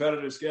very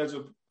competitive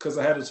schedule because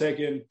I had to take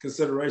in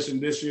consideration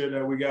this year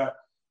that we got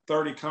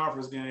 30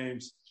 conference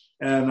games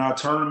and our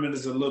tournament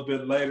is a little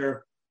bit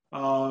later.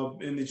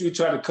 And if you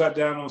try to cut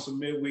down on some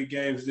midweek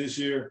games this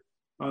year,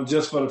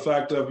 just for the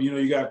fact of,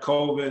 you got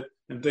COVID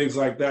and things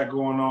like that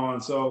going on.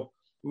 So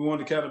we want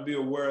to kind of be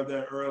aware of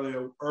that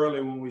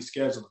early when we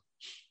schedule it.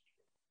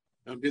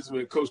 I'm visiting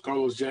with Coach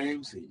Carlos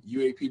James,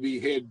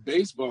 UAPB head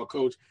baseball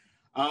coach.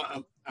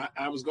 I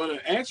was going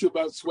to ask you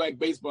about SWAC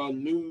baseball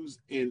news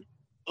and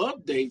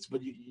updates,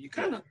 but you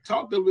kind of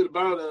talked a little bit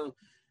about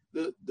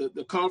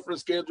the conference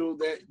schedule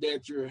that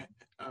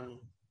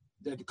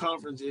the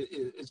conference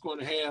is going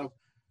to have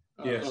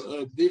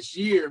this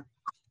year.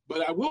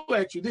 But I will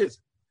ask you this: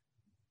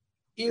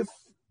 if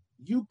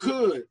you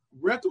could,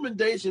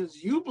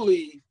 recommendations you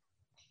believe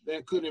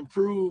that could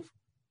improve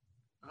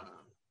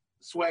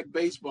SWAC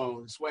baseball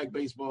and SWAC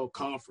baseball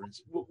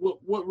conference,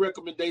 what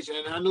recommendation?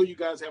 And I know you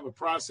guys have a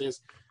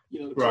process.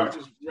 The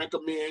coaches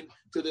recommend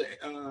to the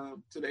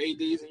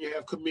ADs, and you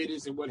have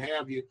committees and what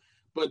have you.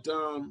 But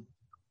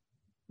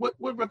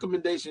what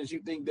recommendations you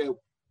think that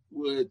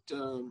would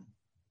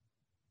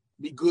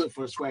be good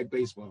for SWAC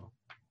baseball?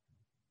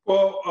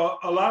 Well,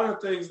 a lot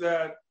of things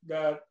that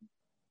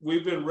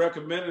we've been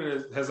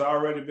recommending has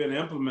already been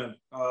implemented.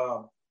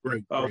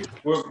 Great.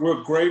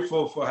 We're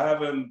grateful for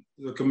having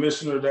the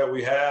commissioner that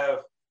we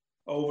have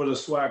over the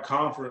SWAC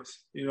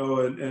conference,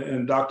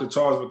 and Dr.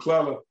 Charles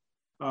McClellan.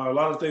 A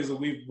lot of things that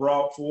we've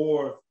brought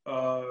forth, he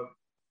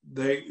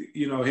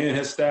and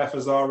his staff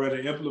has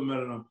already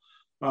implemented them.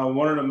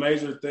 One of the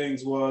major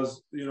things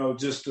was,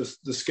 just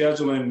the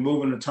scheduling,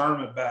 moving the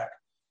tournament back,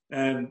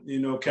 and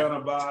kind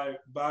of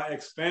by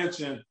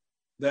expansion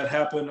that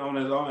happened on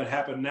its own. It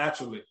happened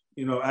naturally,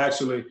 with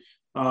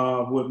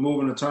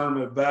moving the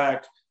tournament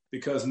back,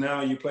 because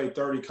now you play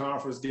 30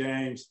 conference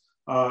games.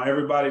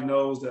 Everybody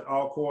knows that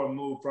Alcorn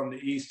moved from the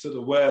east to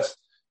the west,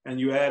 and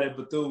you added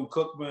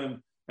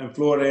Bethune-Cookman and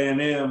Florida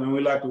A&M, and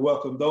we'd like to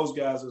welcome those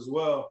guys as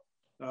well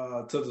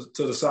to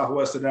the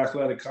Southwestern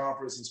Athletic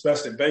Conference,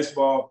 especially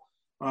baseball,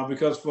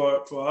 because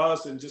for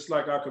us, and just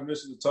like our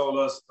commissioner told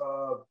us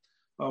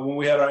when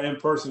we had our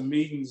in-person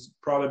meetings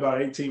probably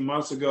about 18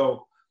 months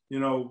ago,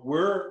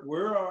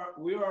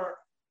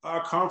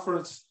 our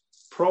conference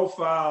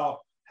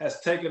profile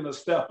has taken a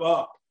step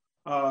up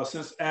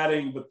since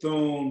adding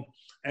Bethune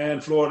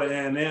and Florida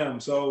A&M.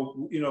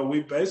 So,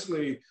 we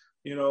basically,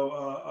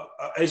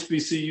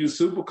 HBCU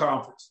super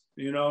conference,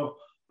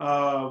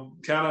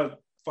 kind of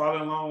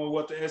following along with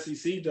what the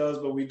SEC does,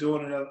 but we're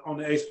doing it on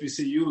the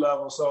HBCU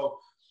level. So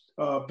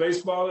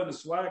baseball in the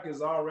SWAC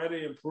has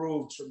already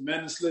improved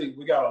tremendously.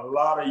 We got a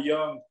lot of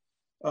young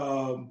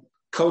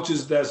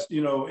coaches that's,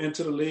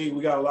 into the league.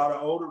 We got a lot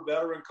of older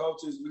veteran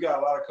coaches. We got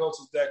a lot of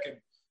coaches that can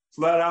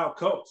flat out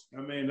coach.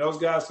 I mean, those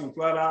guys can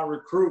flat out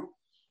recruit.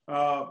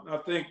 I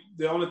think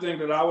the only thing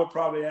that I would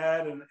probably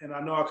add, and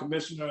I know our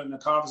commissioner and the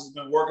conference has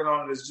been working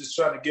on it, is just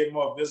trying to get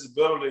more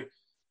visibility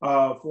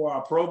for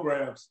our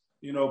programs.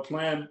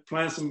 Plan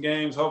some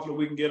games. Hopefully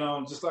we can get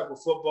on, just like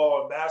with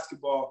football and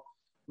basketball,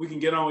 we can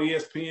get on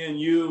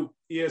ESPNU,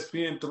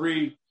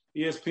 ESPN3,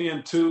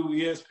 ESPN2,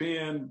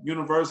 ESPN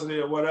University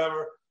or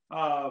whatever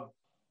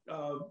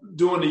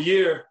during the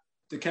year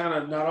to kind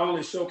of not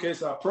only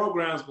showcase our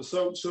programs, but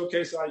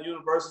showcase our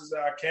universities,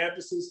 our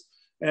campuses,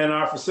 and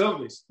our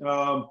facilities.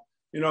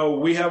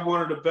 We have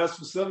one of the best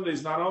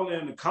facilities, not only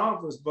in the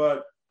conference,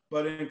 but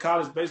in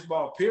college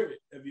baseball, period.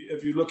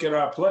 If you look at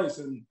our place,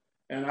 and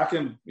I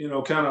can,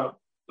 kind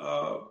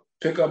of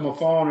pick up my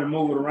phone and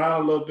move it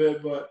around a little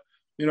bit, but,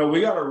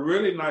 we got a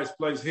really nice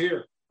place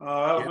here.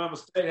 Alabama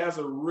State has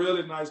a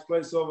really nice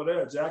place over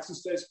there. Jackson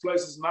State's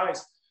place is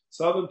nice.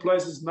 Southern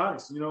place is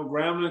nice.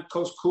 Grambling,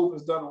 Coach Coop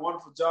has done a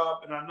wonderful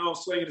job, and I know I'm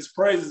swinging his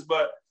praises,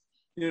 but,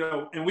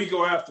 and we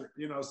go after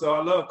it, so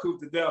I love Coop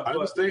to death. I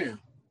understand.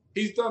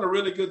 He's done a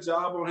really good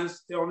job on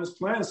his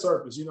playing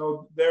surface.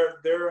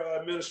 Their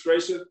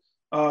administration,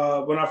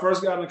 when I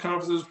first got in the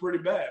conference, it was pretty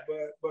bad,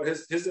 but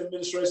his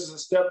administration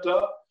has stepped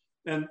up,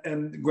 and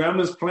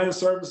Grambling's playing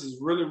surface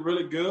is really,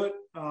 really good.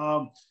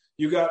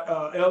 You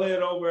got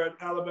Elliott over at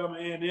Alabama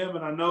A&M,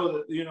 and I know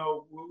that,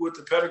 with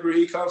the pedigree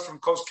he comes from,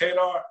 Coach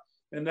Kadar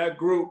and that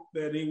group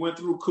that he went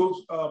through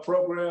Coop's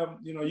program,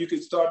 you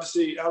could start to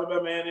see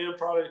Alabama A&M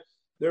probably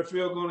their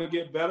field going to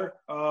get better.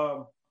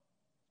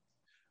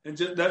 And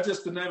that's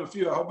just to name a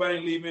few. I hope I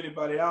didn't leave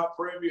anybody out.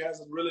 Prairie View has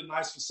a really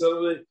nice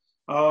facility.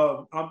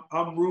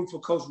 I'm rooting for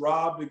Coach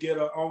Rob to get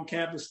an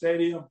on-campus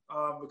stadium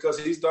because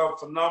he's done a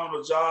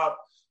phenomenal job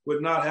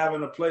with not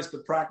having a place to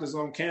practice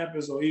on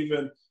campus or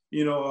even,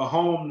 a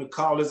home to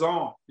call his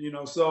own.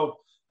 So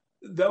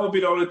that would be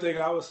the only thing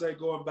I would say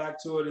going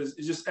back to it is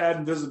just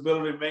adding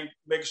visibility,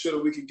 making sure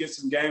that we can get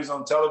some games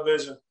on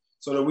television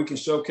so that we can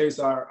showcase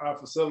our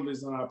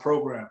facilities and our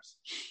programs.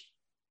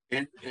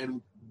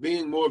 And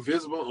being more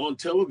visible on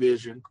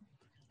television,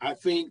 I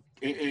think,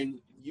 and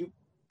you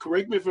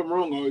correct me if I'm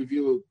wrong or if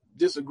you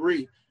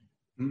disagree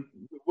with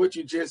what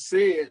you just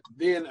said,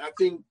 then I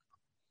think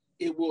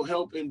it will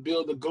help and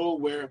build a goal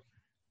where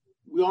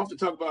we often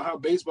talk about how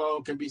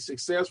baseball can be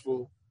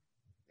successful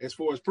as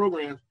far as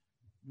programs.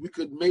 We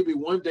could maybe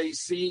one day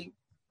see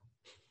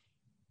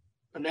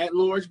an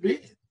at-large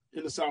bid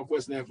in the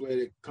Southwestern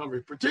Athletic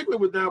Conference,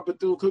 particularly with now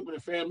Bethune-Cookman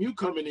and FAMU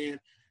coming in.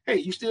 Hey,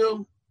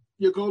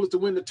 your goal is to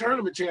win the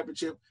tournament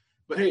championship,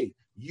 but hey,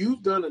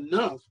 you've done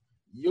enough.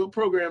 Your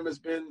program has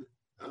been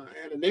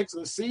at an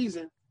excellent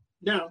season.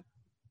 Now,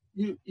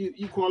 you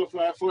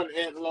qualify for an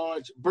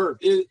at-large berth.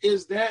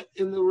 Is that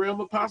in the realm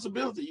of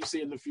possibility you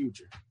see in the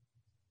future?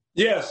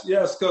 Yes,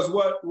 because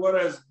what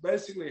has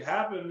basically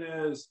happened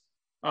is,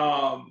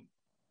 and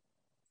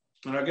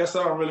I guess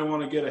I don't really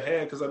want to get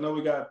ahead because I know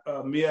we got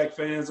MEAC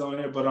fans on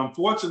here, but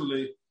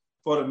unfortunately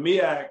for the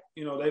MEAC,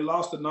 they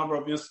lost a number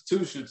of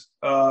institutions,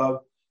 to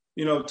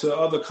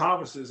other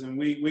conferences, and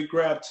we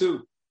grabbed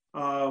two,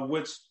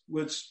 which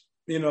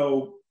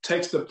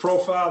takes the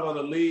profile of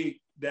the league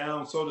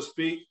down, so to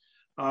speak.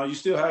 You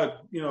still have,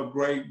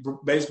 great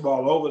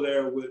baseball over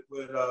there with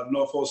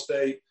Norfolk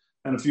State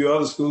and a few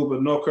other schools,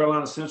 but North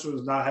Carolina Central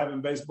is not having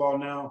baseball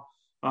now.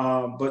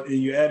 But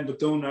you add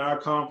Bethune to our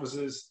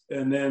conferences,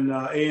 and then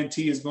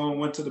A&T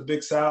went to the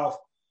Big South.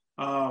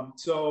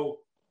 So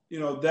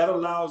that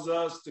allows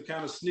us to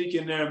kind of sneak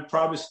in there and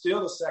probably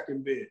steal a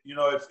second bid.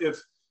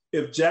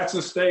 If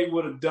Jackson State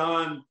would have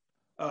done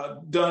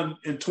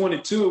in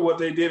 22 what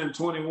they did in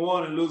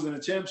 21 and losing the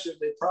championship,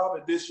 they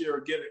probably this year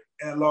would get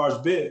an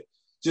at-large bid,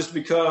 just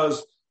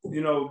because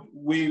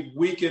we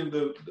weakened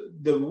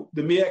the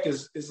MEAC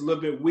is a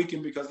little bit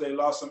weakened because they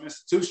lost some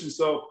institutions,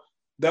 so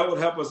that would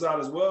help us out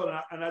as well.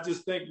 And I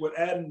just think with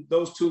adding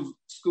those two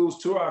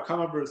schools to our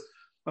conference,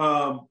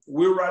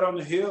 we're right on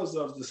the heels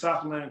of the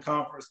Southland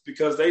Conference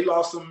because they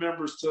lost some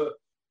members to,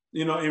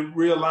 in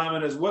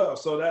realignment as well.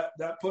 So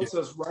that puts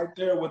us right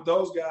there with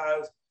those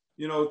guys,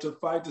 to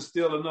fight to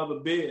steal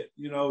another bid,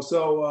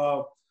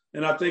 So,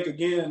 and I think,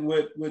 again,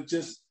 with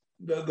just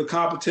the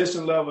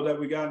competition level that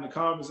we got in the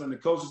conference and the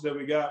coaches that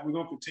we got, we're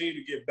going to continue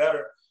to get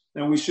better.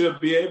 And we should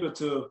be able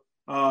to,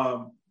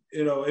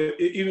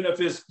 even if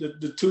it's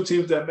the two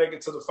teams that make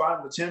it to the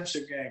final, the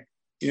championship game,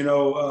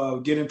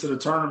 get into the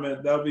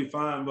tournament, that'll be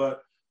fine.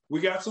 But we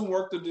got some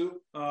work to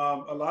do.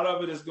 A lot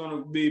of it is going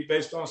to be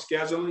based on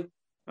scheduling.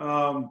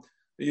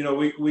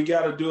 We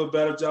got to do a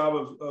better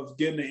job of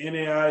getting the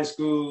NAIA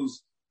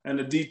schools and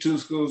the D2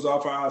 schools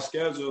off of our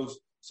schedules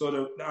so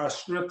that our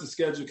strength of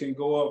schedule can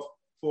go up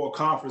for a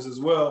conference as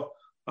well.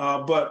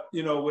 But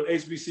with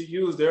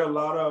HBCUs, there are a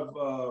lot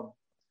of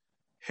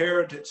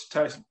heritage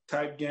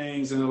type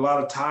games and a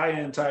lot of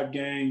tie-in type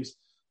games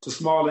to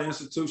smaller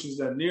institutions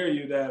that near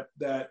you that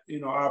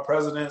our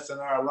presidents and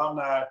our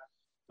alumni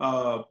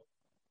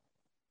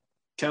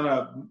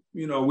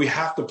we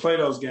have to play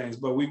those games,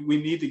 but we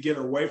need to get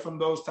away from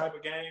those type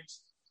of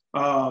games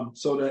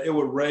so that it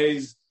would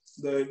raise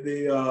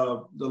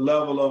the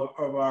level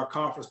of our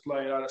conference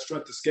play, our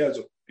strength of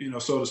schedule,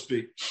 so to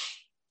speak.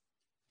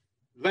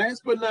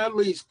 Last but not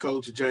least,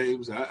 Coach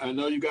James, I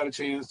know you got a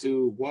chance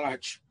to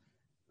watch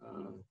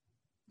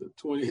the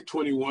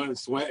 2021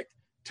 SWAC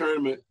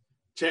tournament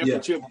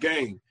championship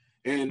game.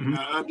 And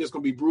I'm just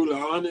going to be brutally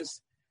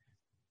honest.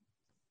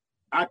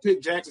 I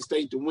picked Jackson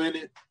State to win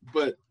it,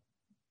 but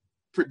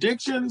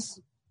predictions,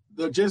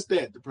 they're just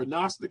that. The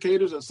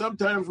prognosticators are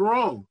sometimes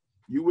wrong.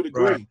 You would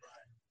agree. Right.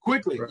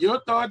 Quickly,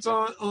 your thoughts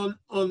on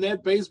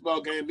that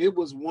baseball game? It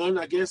was one,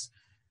 I guess,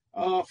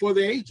 for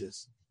the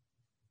ages.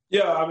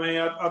 Yeah,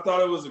 I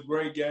thought it was a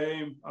great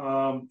game.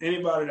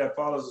 Anybody that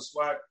follows the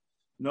SWAC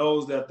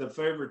knows that the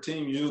favorite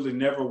team usually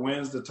never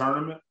wins the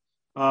tournament.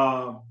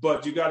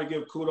 But you got to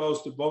give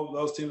kudos to both of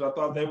those teams. I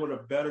thought they were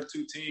the better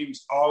two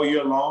teams all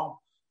year long.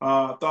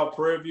 I thought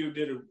Prairie View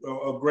did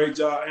a great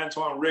job.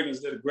 Antoine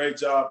Riggins did a great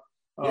job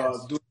doing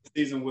the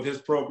season with his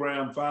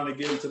program, finally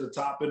getting to the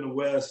top in the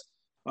West.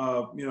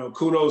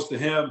 Kudos to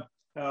him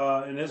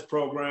and his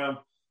program.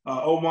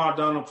 Omar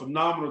done a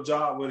phenomenal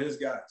job with his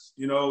guys.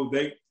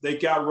 They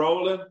got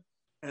rolling,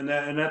 and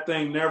that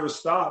thing never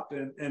stopped.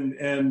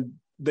 And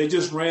they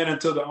just ran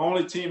into the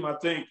only team, I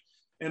think,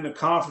 in the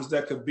conference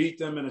that could beat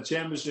them in a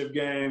championship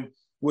game,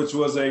 which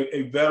was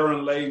a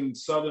veteran-laden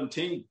Southern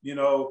team.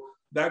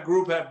 That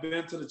group had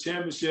been to the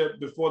championship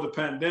before the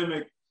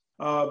pandemic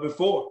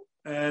before.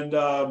 And,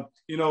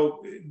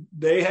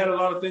 they had a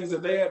lot of things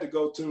that they had to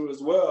go through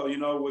as well,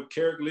 with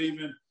Carrick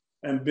leaving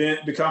and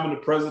becoming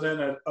the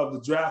president of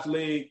the draft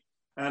league.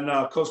 And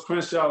Coach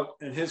Crenshaw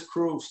and his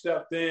crew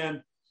stepped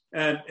in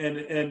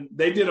and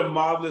they did a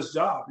marvelous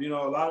job. A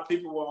lot of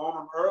people were on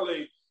them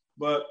early,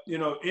 but,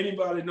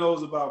 anybody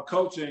knows about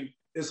coaching,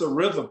 it's a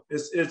rhythm.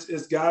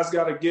 It's guys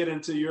got to get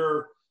into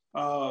your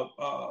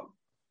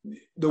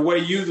the way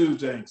you do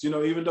things.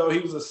 Even though he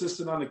was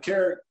assistant on the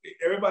Carrick,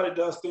 everybody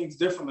does things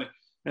differently.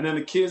 And then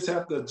the kids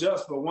have to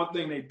adjust. But one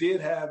thing they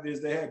did have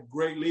is they had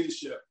great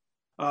leadership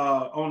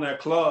on that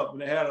club.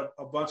 And they had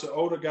a bunch of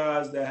older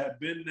guys that had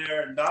been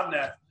there and done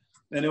that.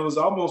 And it was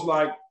almost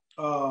like,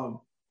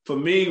 for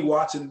me,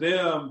 watching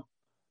them,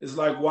 it's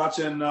like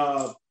watching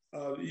the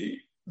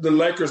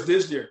Lakers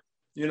this year.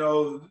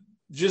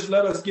 Just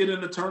let us get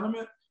in the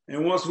tournament.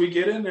 And once we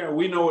get in there,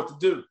 we know what to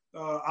do. A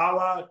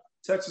la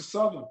Texas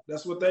Southern,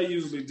 that's what they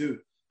usually do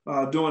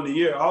during the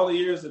year. All the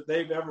years that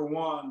they've ever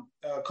won,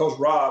 Coach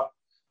Rob,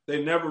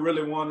 they never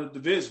really won a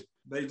division.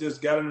 They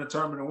just got in the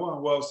tournament and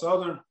won. Well,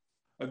 Southern,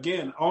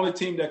 again, only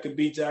team that could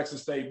beat Jackson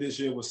State this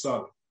year was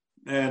Southern.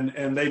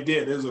 And they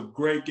did. It was a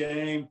great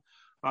game.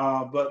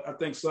 But I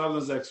think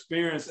Southern's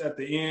experience at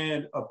the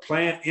end of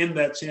playing in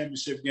that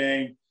championship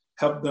game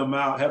helped them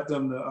out, helped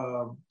them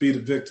to be the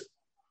victor.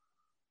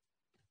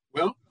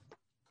 Well,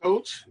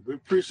 Coach, we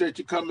appreciate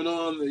you coming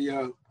on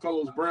the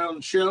Carlos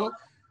Brown Show.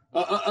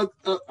 A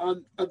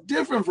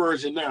different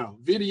version now,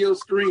 video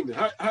streaming.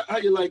 How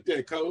you like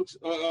that, Coach?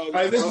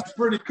 This is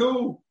pretty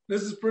cool.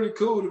 This is pretty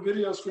cool, the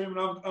video streaming.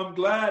 I'm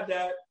glad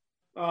that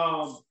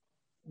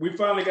we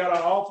finally got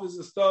our office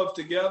and stuff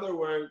together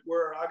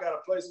where I got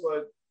a place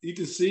where you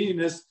can see, and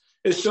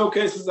it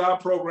showcases our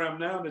program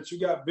now that you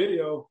got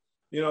video,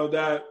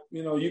 that,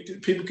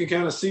 people can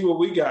kind of see what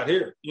we got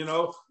here,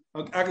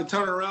 I can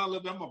turn around a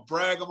little bit. I'm going to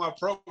brag on my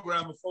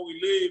program before we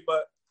leave,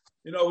 but,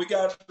 we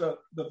got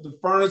the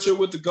furniture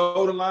with the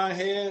golden line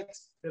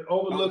heads. It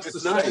overlooks the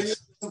stadium.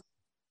 Nice.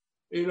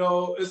 It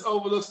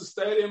overlooks the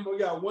stadium. We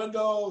got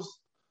windows.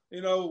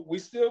 You know, we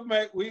still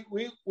we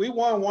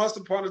won once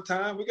upon a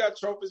time. We got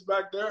trophies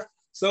back there.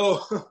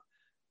 So,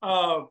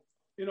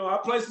 you know,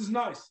 our place is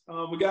nice.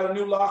 We got a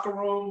new locker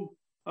room,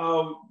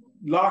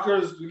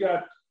 lockers. We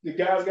got the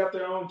guys got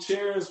their own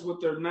chairs with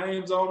their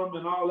names on them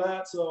and all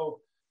that. So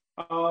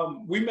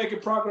we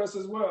making progress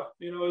as well.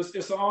 You know,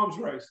 it's an arms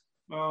race.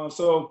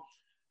 So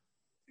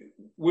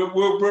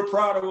we're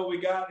proud of what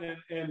we got,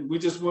 and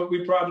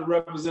we're proud to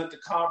represent the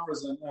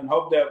conference and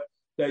hope that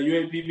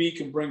UAPB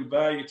can bring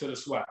value to the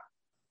SWAC.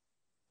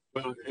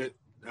 Well,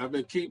 I've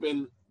been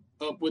keeping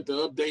up with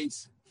the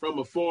updates from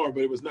afar,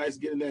 but it was nice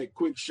getting that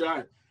quick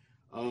shot.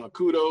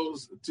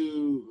 Kudos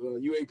to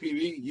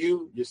UAPB,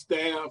 you, your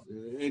staff,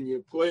 and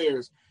your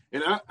players.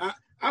 And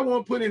I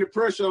won't put any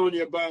pressure on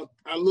you about,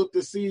 I look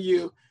to see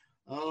you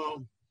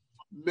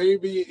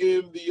maybe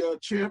in the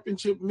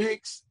championship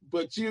mix,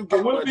 but you get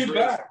I will be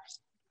back.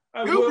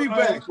 You'll be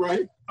back,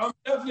 right? I'll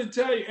definitely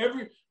tell you,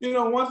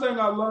 one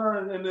thing I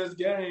learned in this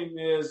game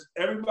is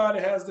everybody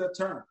has their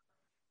turn.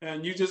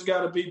 And you just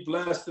got to be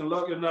blessed and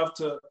lucky enough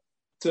to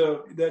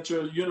that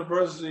your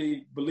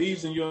university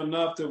believes in you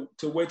enough to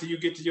wait till you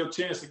get to your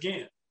chance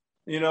again.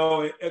 You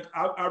know,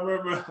 I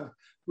remember a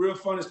real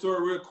funny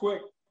story real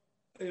quick.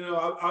 You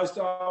know, I used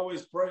to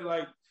always pray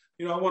like,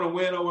 you know, I want to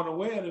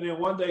win. And then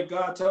one day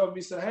God told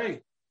me, said,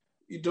 hey,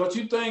 don't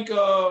you think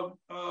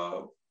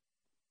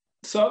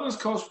Southern's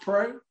coach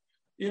pray?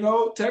 You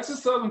know,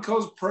 Texas Southern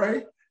coach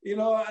pray. You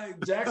know,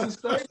 Jackson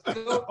State,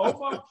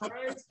 Omar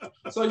prays.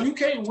 So you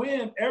can't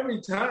win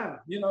every time.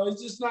 You know,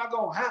 it's just not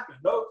going to happen.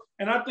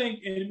 And I think,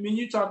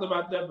 you talked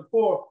about that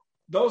before,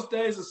 those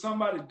days of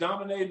somebody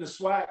dominating the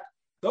SWAC,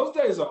 those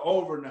days are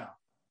over now.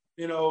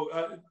 You know,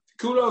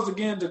 kudos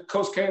again to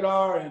Coach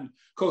Kadar and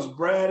Coach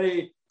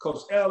Brady,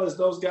 Coach Ellis,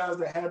 those guys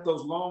that had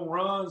those long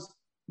runs.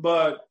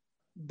 But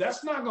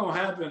that's not going to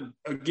happen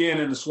again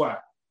in the SWAC.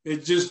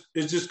 It's just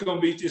going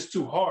to be, it's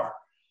too hard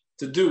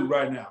to do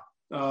right now.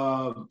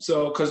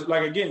 Because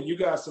again, you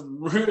got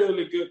some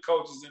really good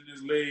coaches in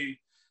this league,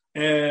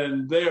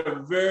 and they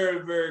are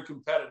very, very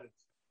competitive.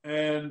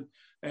 And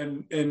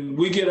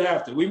we get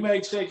after. We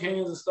may shake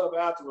hands and stuff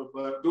afterward,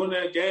 but during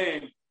that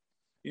game,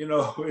 you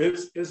know,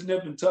 it's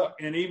nip and tuck,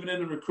 and even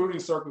in the recruiting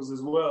circles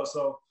as well.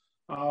 So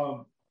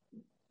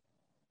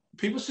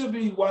people should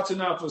be watching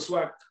out for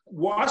SWAC.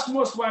 Watch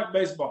more SWAC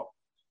baseball.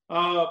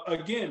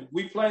 Again,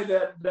 we played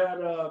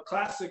that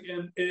classic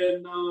in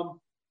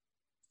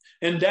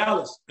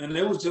Dallas, and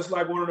it was just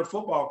like one of the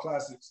football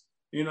classics,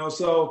 you know.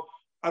 So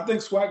I think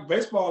SWAC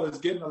baseball is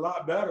getting a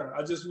lot better.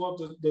 I just want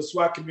the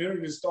SWAC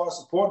community to start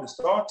supporting it,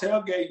 start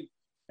tailgating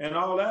and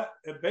all that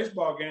at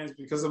baseball games,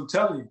 because I'm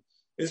telling you,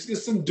 it's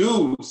just some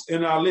dudes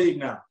in our league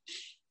now.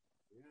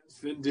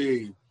 Yes,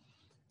 indeed.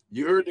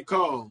 You heard the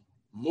call.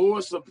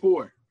 More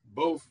support,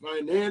 both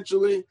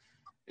financially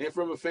and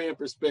from a fan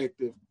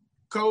perspective.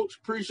 Coach,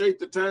 appreciate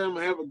the time.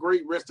 Have a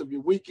great rest of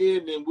your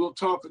weekend, and we'll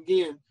talk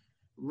again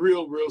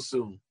real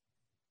soon.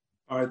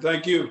 All right,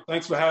 thank you.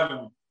 Thanks for having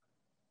me.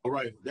 All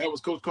right, that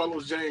was Coach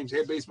Carlos James,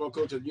 head baseball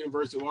coach at the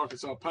University of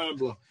Arkansas Pine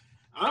Bluff.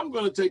 I'm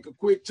going to take a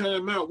quick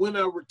time out. When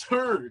I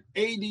return,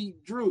 A.D.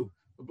 Drew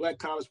of Black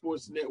College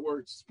Sports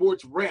Network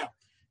Sports Wrap,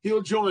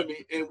 he'll join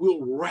me, and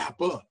we'll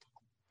wrap up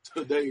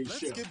today's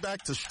show. Let's get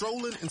back to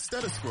strolling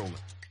instead of scrolling.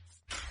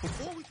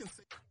 Before we can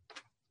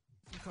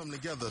come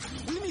together,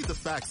 we need the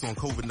facts on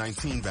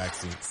COVID-19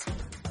 vaccines.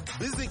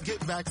 Visit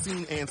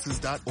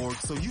GetVaccineAnswers.org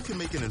so you can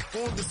make an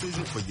informed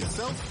decision for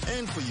yourself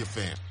and for your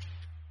family.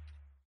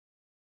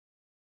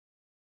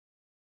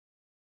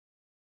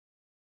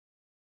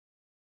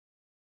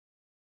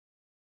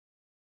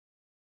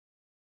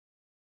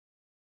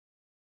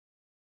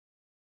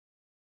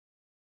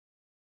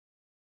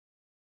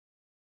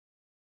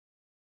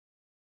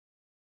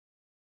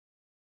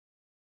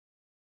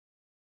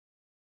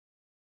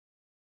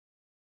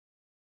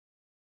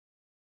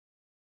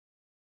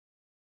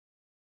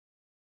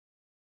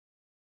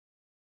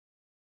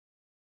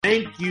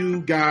 Thank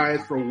you guys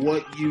for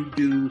what you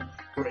do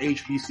for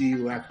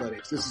HBCU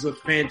athletics. This is a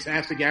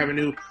fantastic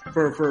avenue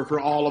for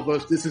all of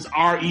us. This is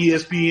our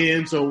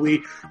ESPN. So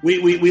we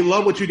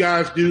love what you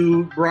guys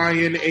do.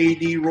 Brian,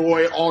 AD,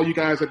 Roy, all you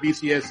guys at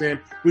BCSN.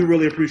 We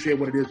really appreciate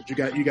what it is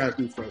that you guys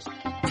do for us.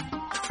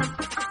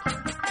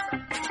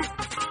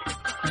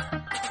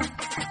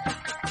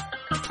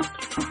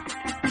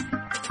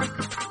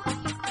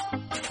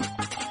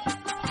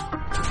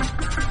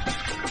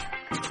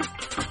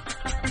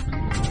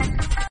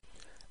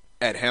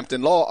 At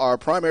Hampton Law, our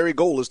primary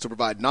goal is to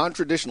provide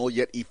non-traditional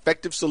yet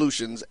effective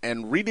solutions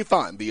and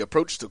redefine the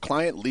approach to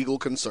client legal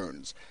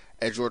concerns.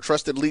 As your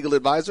trusted legal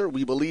advisor,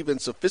 we believe in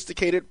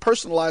sophisticated,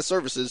 personalized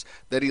services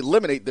that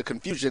eliminate the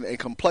confusion and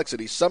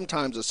complexity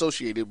sometimes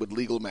associated with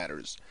legal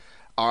matters.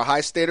 Our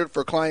high standard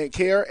for client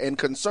care and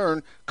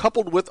concern,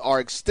 coupled with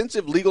our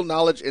extensive legal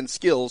knowledge and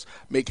skills,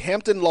 make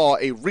Hampton Law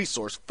a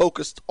resource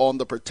focused on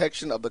the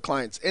protection of the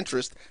client's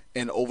interest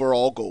and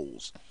overall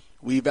goals.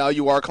 We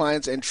value our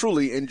clients and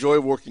truly enjoy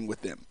working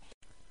with them.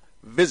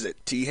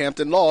 Visit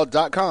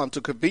thamptonlaw.com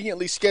to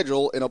conveniently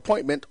schedule an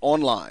appointment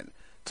online.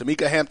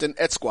 Tamika Hampton,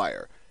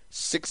 Esquire,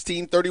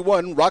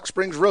 1631 Rock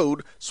Springs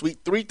Road, Suite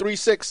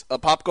 336,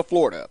 Apopka,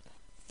 Florida.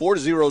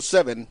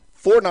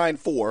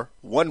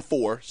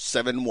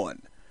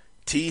 407-494-1471.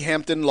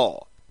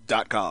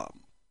 thamptonlaw.com.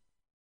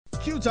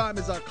 Q Time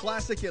is a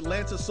classic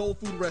Atlanta soul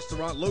food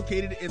restaurant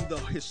located in the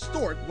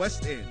historic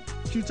West End.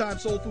 Q Time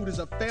Soul Food is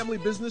a family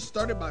business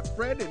started by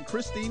Fred and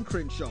Christine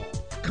Crenshaw.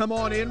 Come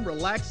on in,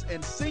 relax,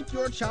 and sink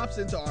your chops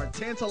into our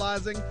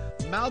tantalizing,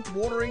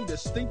 mouth-watering,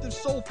 distinctive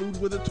soul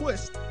food with a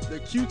twist, the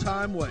Q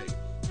Time way.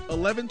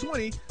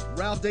 1120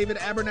 Ralph David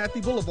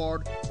Abernathy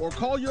Boulevard, or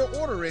call your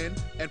order in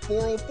at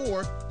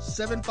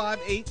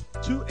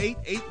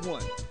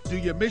 404-758-2881. Do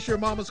you miss your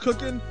mama's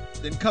cooking?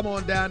 Then come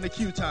on down to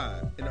Q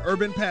Time, an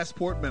Urban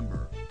Passport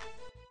member.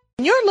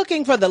 You're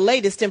looking for the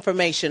latest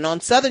information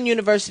on Southern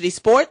University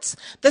sports,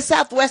 the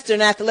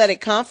Southwestern Athletic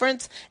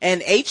Conference,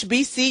 and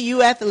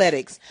HBCU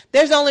athletics.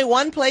 There's only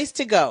one place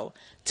to go.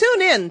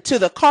 Tune in to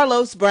the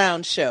Carlos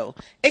Brown Show,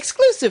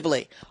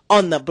 exclusively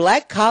on the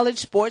Black College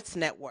Sports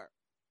Network.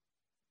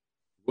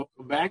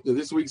 Welcome back to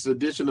this week's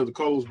edition of the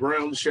Carlos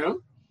Brown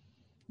Show.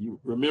 You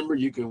remember,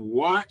 you can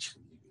watch,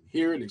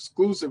 hear it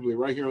exclusively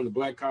right here on the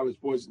Black College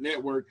Sports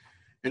Network.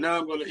 And now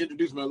I'm going to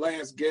introduce my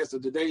last guest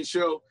of today's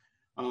show.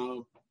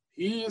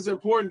 He is an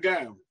important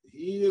guy.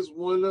 He is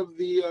one of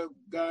the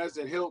guys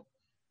that helped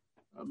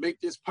make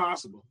this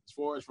possible, as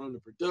far as from the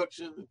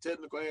production, the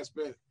technical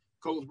aspect.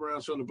 Carlos Brown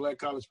Show on the Black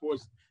College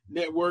Sports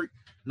Network.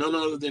 None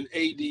other than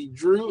A.D.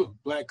 Drew,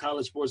 Black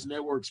College Sports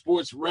Network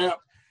Sports Wrap.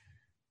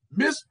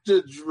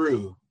 Mr.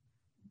 Drew,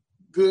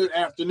 good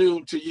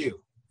afternoon to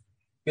you.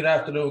 Good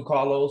afternoon,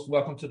 Carlos.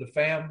 Welcome to the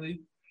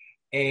family.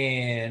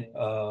 And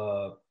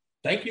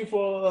thank you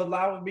for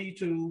allowing me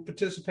to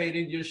participate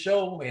in your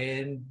show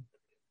and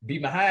be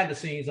behind the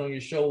scenes on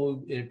your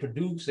show and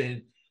produce,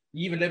 and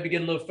even let me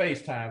get a little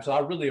FaceTime. So I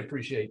really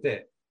appreciate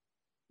that.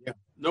 Yeah,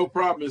 no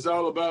problem. It's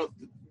all about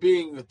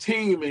being a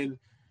team, and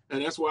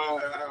that's why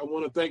I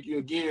want to thank you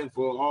again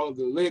for all of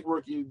the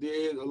legwork you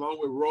did, along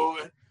with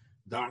Roy,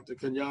 Dr.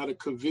 Kenyatta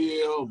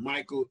Cavill,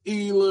 Michael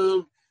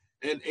Elam,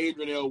 and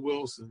Adrian L.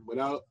 Wilson.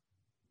 Without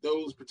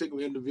those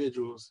particular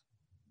individuals,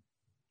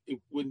 it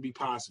wouldn't be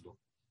possible.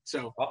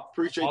 So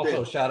appreciate also, that.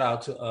 Also, shout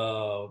out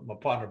to my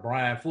partner,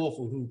 Brian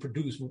Fulford, who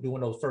produced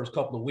during those first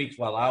couple of weeks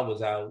while I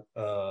was out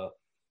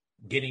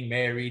getting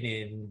married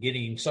and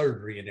getting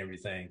surgery and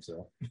everything.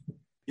 So,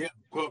 yeah,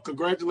 well,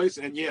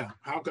 congratulations. And yeah,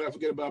 how could I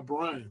forget about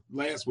Brian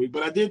last week?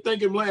 But I did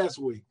thank him last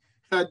week.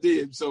 I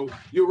did. So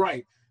you're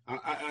right.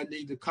 I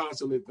need to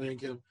constantly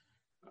thank him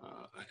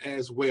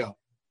as well.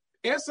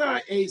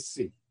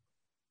 SIAC.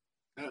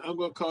 I'm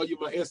going to call you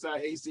my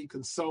SIAC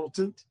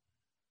consultant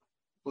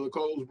for the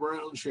Carlos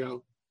Brown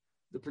Show.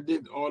 The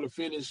predict or the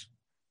finish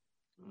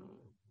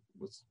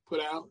was put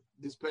out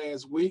this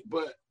past week,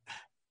 but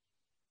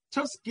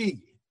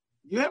Tuskegee,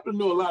 you happen to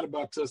know a lot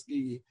about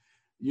Tuskegee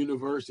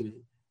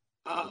University.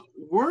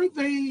 Were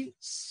they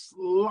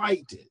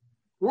slighted?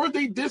 Were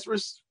they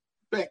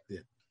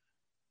disrespected,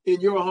 in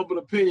your humble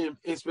opinion,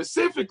 and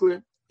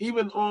specifically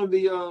even on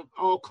the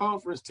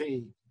all-conference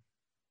team?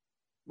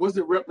 Was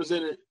it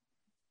represented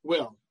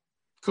well?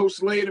 Coach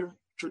Slater,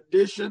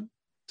 tradition,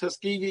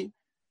 Tuskegee,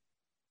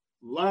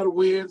 a lot of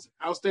wins,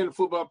 outstanding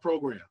football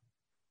program.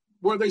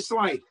 Were they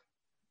slighted?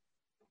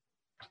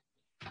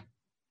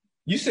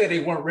 You said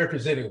they weren't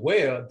represented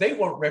well. They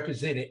weren't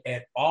represented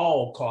at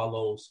all,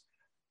 Carlos.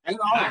 At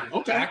all,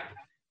 okay.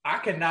 I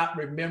cannot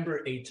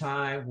remember a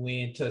time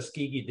when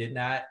Tuskegee did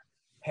not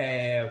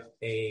have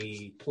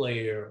a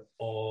player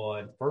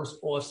on first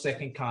or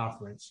second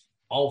conference,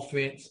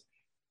 offense,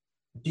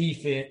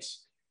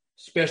 defense,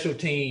 special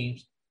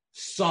teams,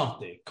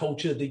 something,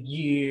 coach of the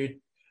year,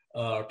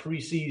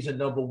 preseason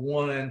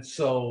 #1.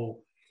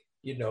 So,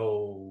 you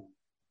know,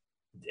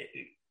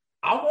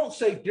 I won't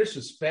say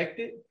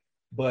disrespected,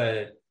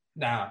 but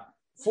now,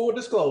 full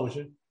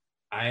disclosure,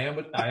 I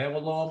am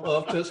alum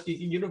of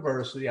Tuskegee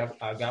University.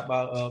 I got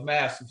my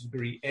master's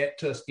degree at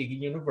Tuskegee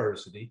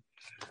University,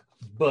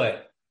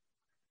 but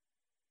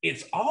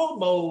it's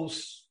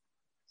almost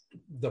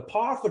the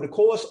par for the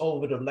course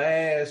over the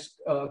last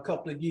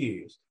couple of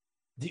years.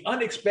 The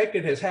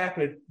unexpected has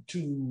happened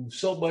to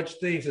so much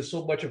things and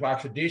so much of our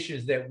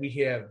traditions that we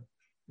have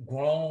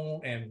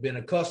grown and been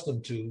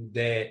accustomed to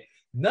that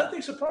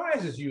nothing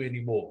surprises you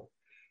anymore.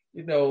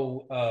 You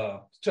know,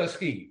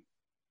 Tuskegee,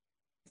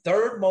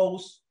 third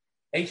most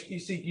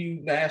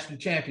HBCU national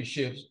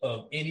championships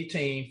of any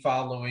team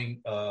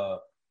following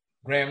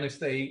Grambling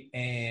State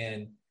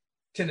and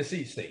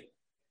Tennessee State.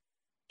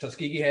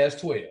 Tuskegee has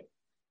 12.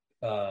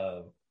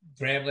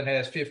 Grambling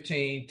has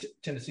 15.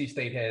 Tennessee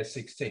State has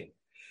 16.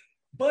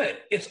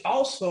 But it's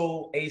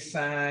also a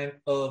sign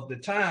of the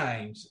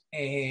times.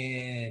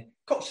 And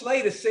Coach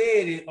Slater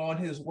said it on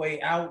his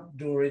way out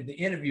during the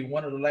interview,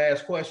 one of the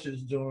last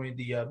questions during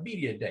the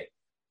media day.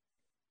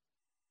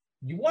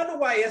 You wonder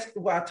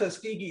why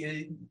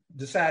Tuskegee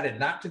decided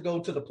not to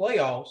go to the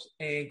playoffs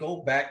and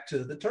go back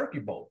to the Turkey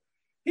Bowl.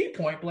 He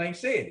point blank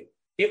said it.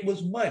 It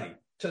was money.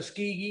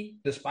 Tuskegee,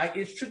 despite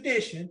its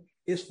tradition,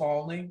 is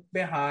falling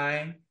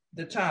behind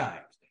the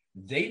times.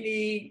 They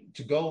need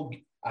to go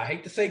I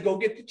hate to say go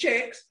get the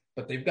checks,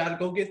 but they've got to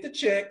go get the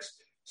checks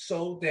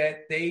so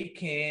that they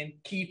can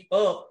keep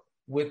up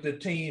with the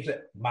teams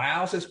that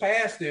Miles has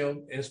passed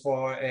them as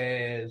far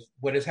as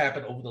what has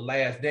happened over the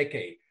last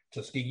decade.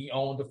 Tuskegee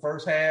owned the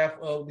first half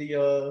of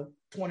the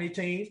 20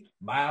 teams.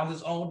 Miles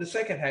has owned the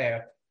second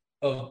half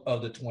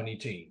of the 20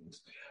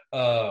 teams.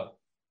 You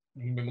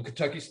remember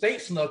Kentucky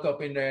State snuck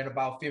up in there in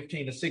about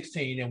 15 to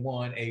 16 and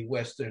won a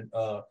Western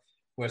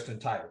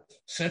title.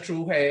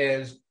 Central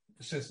has,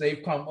 since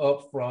they've come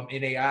up from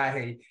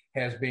NAIA,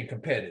 has been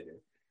competitive.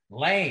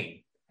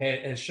 Lane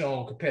has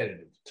shown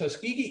competitive.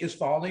 Tuskegee is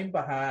falling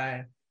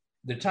behind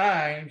the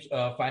times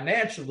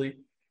financially,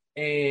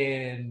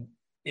 and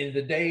in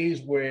the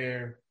days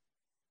where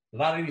a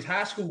lot of these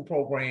high school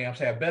programs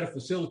have better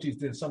facilities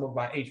than some of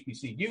our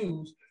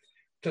HBCUs,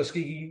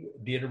 Tuskegee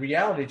did a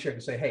reality check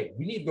and say, hey,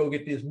 we need to go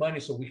get this money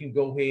so we can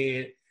go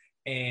ahead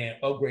and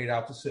upgrade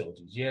our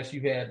facilities. Yes,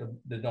 you had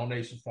the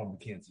donations from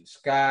Mackenzie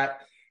Scott,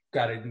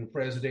 got a new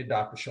president,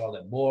 Dr.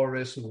 Charlotte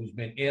Morris, who's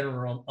been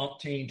interim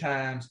umpteen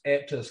times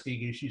at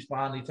Tuskegee. She's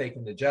finally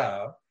taken the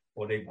job,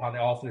 or they probably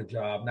offered a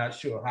job. Not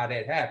sure how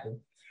that happened.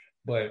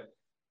 But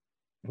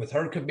with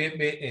her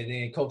commitment and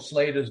then Coach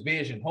Slater's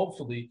vision,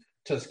 hopefully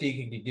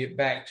Tuskegee can get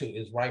back to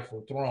its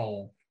rightful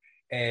throne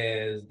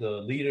as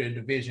the leader in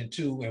Division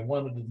II and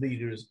one of the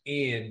leaders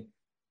in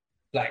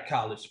Black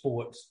college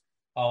sports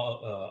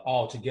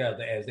all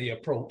together as they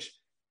approach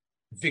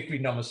victory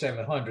number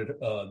 700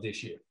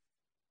 this year.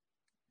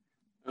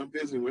 I'm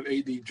visiting with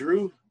A.D.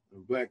 Drew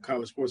of Black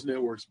College Sports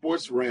Network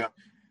Sports Wrap.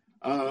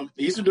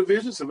 Eastern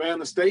Division,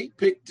 Savannah State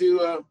picked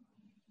to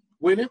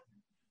win it.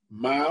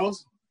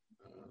 Miles,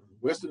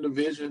 Western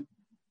Division,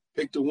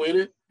 picked to win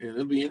it. And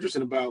it'll be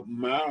interesting about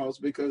Miles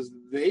because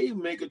they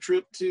make a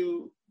trip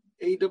to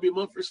A.W.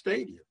 Mumford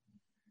Stadium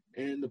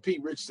and the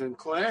Pete Richardson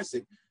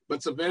Classic.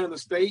 But Savannah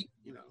State,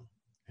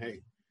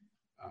 hey,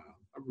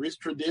 a rich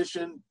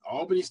tradition.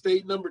 Albany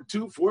State, number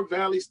 2. Fort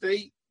Valley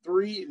State,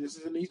 3. This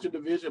is an Eastern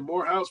Division.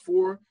 Morehouse,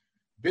 4.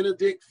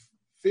 Benedict,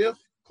 5th.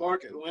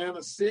 Clark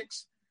Atlanta,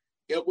 6.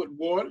 Edward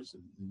Waters,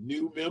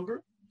 new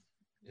member.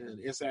 And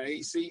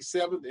SIAC,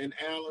 7th. And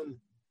Allen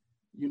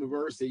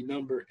University,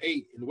 number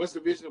 8. In the West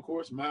Division, of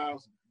course,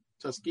 Miles,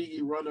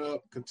 Tuskegee,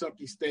 runner-up,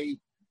 Kentucky State,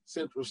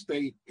 Central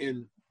State,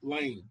 and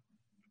Lane.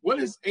 What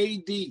does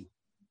AD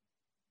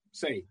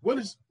say?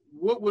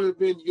 What would have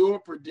been your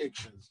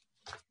predictions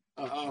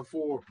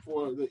for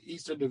the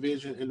Eastern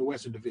Division and the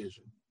Western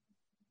Division?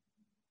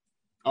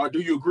 Or do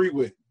you agree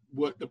with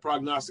what the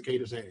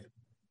prognosticators had?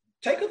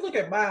 Take a look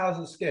at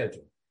Miles'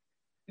 schedule.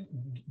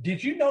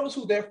 Did you notice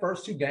who their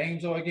first 2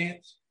 games are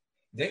against?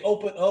 They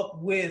open up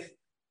with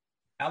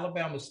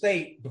Alabama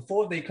State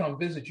before they come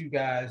visit you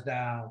guys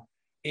down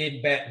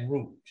in Baton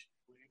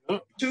Rouge.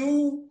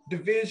 2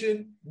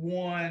 Division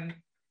I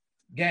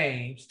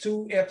games,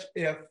 2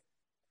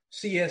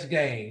 FCS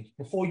games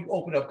before you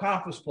open up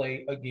conference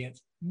play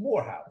against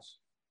Morehouse.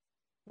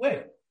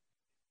 Wait.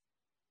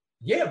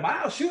 Yeah,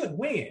 Miles should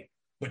win,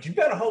 but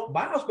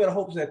Miles better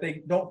hope that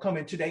they don't come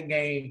into that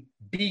game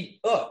beat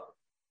up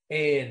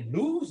and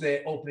lose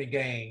that opening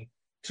game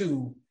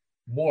to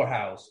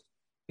Morehouse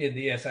in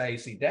the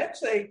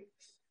SIAC.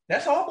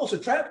 That's almost a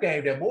trap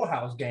game, that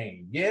Morehouse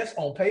game. Yes,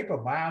 on paper,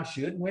 Miles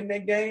should win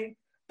that game,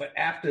 but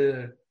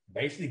after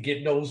basically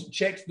getting those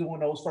checks during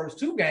those first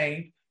 2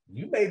 games,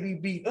 you may be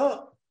beat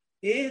up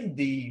in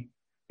the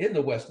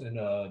Western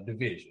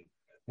Division,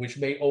 which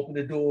may open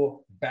the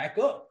door back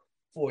up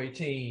for a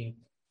team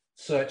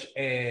such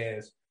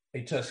as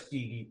a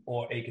Tuskegee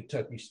or a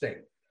Kentucky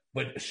State.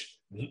 But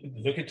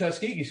look at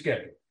Tuskegee's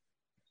schedule.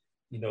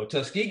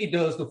 Tuskegee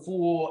does the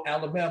full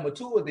Alabama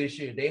tour this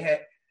year.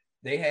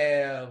 They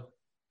have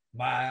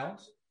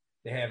Miles,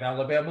 they have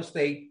Alabama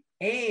State,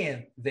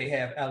 and they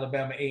have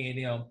Alabama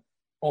A&M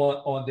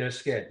on their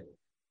schedule,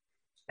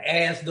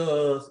 as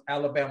does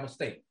Alabama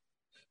State.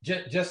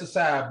 Just a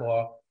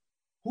sidebar,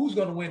 who's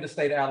going to win the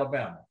state of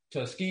Alabama?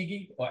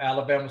 Tuskegee or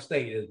Alabama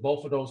State, as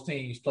both of those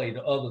teams play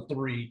the other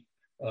 3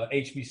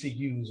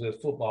 HBCUs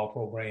as football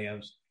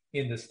programs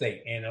in the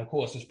state. And of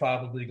course, it's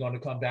probably going to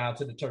come down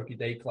to the Turkey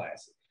Day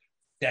Classic.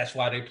 That's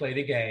why they play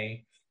the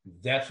game.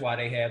 That's why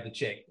they have the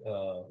check.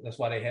 That's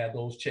why they have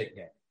those check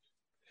games.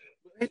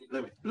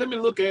 Let me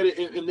look at it,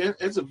 and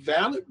that's a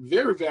valid,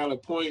 very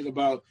valid point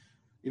about,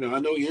 I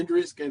know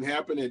injuries can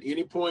happen at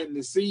any point in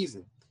the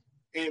season,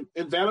 and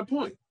valid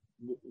point,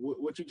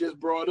 what you just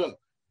brought up.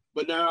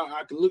 But now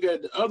I can look at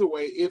it the other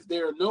way. If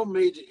there are no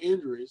major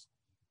injuries,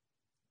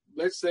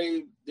 let's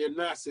say they're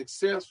not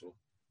successful,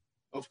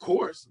 of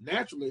course,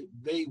 naturally,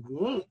 they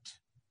won't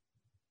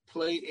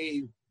play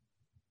a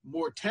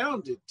more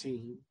talented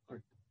team,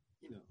 or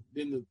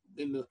than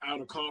the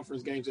out of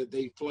conference games that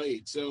they've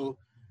played. So,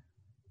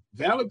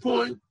 valid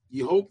point.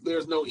 You hope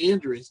there's no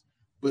injuries,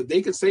 but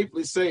they can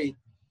safely say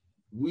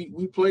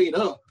we played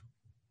up.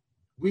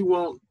 We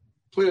won't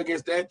play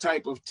against that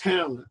type of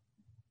talent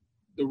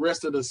the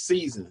rest of the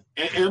season.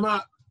 Am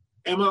I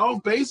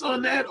off base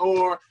on that,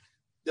 or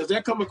does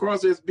that come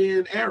across as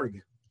being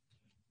arrogant?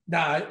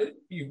 Now,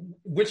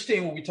 which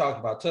team will we talking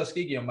about,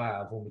 Tuskegee or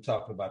Miles, when we're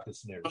talking about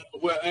this scenario?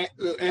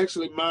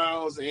 Actually,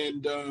 Miles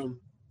and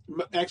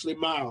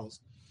Miles,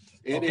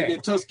 and Okay.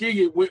 then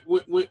Tuskegee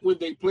when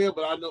they play,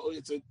 but I know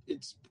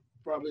it's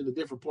probably in a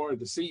different part of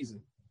the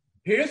season.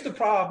 Here's the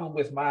problem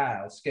with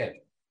Miles'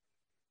 schedule.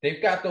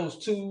 They've got those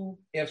 2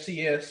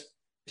 FCS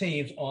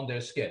teams on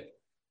their schedule.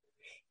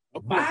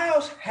 Okay.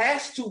 Miles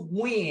has to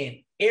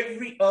win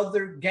every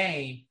other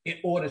game in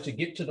order to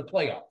get to the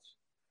playoffs.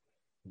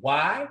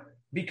 Why?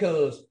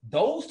 Because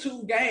those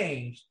 2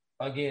 games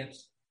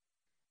against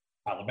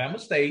Alabama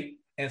State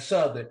and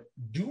Southern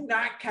do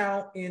not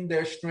count in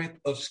their strength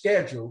of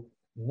schedule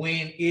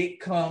when it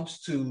comes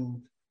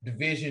to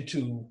Division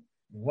II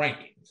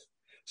rankings.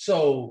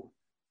 So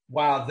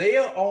while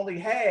they'll only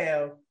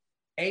have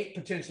 8,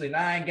 potentially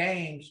 9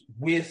 games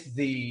with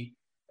the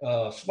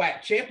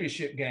SWAC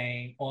championship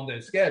game on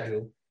their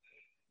schedule,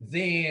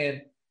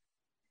 then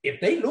if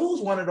they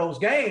lose one of those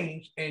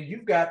games and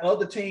you've got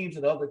other teams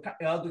and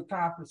other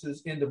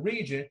conferences in the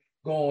region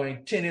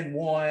going 10-1,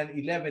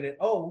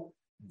 11-0,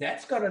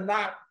 that's going to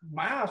knock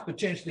Miles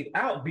potentially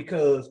out,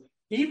 because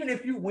even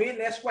if you win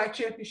that SWAC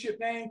championship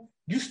game,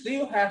 you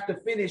still have to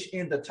finish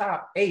in the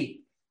top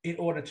 8 in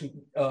order to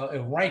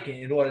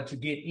ranking in order to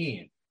get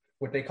in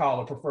what they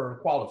call a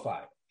preferred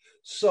qualifier.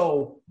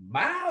 So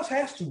Miles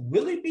has to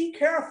really be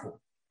careful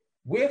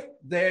with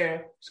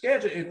their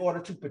schedule in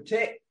order to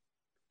protect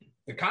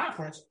the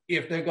conference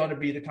if they're going to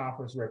be the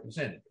conference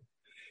representative.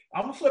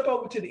 I'm going to flip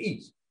over to the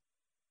East.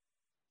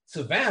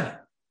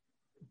 Savannah,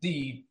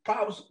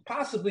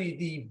 possibly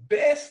the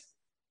best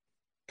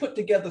put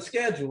together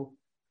schedule.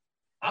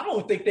 I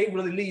don't think they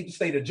really lead the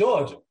state of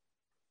Georgia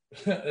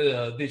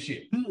this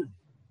year.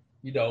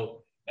 You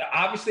know,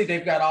 obviously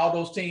they've got all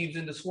those teams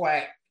in the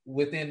SWAC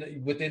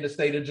within the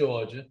state of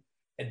Georgia,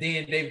 and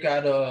then they've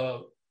got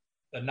a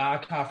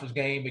non-conference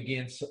game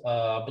against,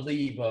 I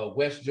believe,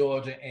 West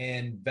Georgia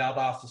and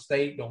Valdosta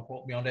State. Don't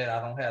quote me on that.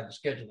 I don't have the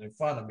schedule in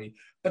front of me.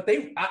 But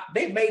they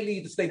may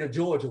lead the state of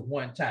Georgia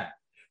one time.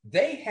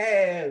 They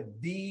have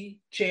the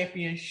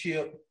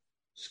championship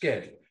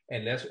schedule.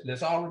 And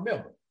let's all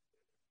remember,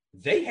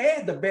 they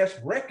had the best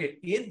record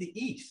in the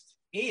East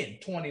in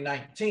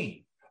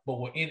 2019, but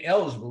were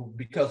ineligible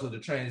because of the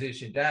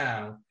transition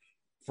down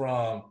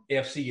from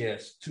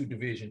FCS to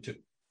Division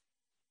II.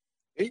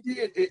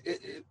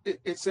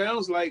 It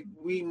sounds like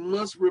we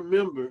must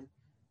remember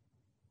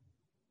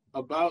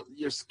about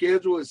your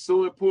schedule is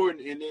so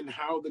important, and then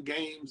how the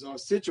games are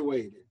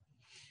situated.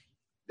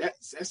 That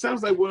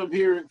sounds like what I'm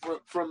hearing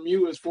from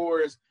you as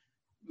far as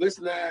let's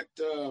not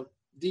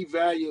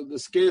devalue the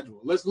schedule.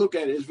 Let's look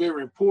at it. It's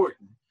very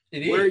important.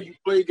 Where you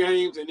play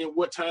games, and then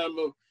what time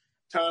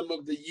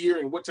of the year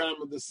and what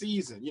time of the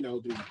season. You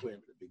know, do you play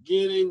them at the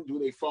beginning? Do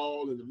they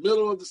fall in the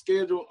middle of the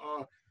schedule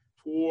or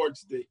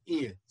towards the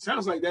end?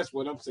 Sounds like that's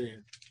what I'm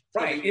saying.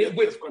 Right.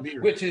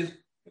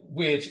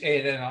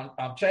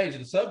 I'm changing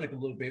the subject a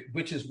little bit,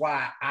 which is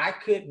why I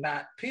could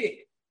not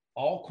pick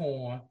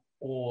Alcorn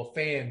or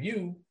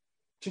FAMU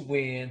to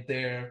win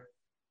their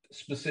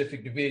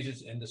specific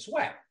divisions in the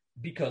SWAC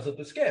because of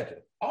the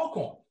schedule.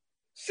 Alcorn,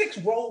 6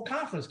 road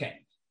conference games.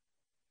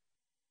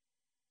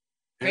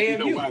 You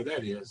know why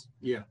that is.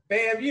 Yeah.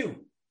 FAMU,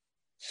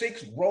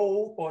 6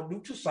 road or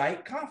neutral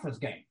site conference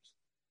games.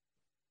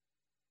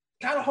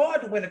 Kind of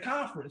hard to win a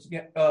conference,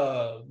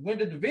 win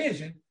the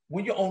division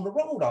when you're on the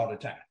road all the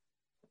time.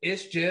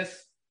 It's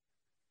just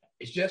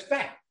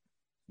fact.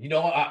 You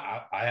know,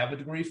 I have a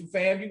degree from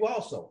FAMU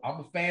also.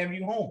 I'm a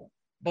FAMU homer,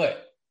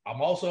 but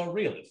I'm also a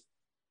realist.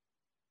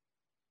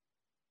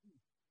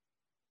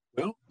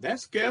 Well, that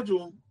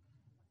schedule,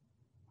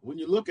 when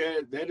you look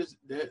at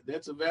it,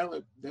 that's a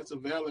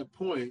valid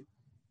point.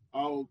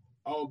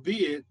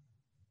 Albeit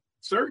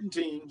certain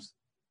teams,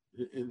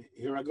 and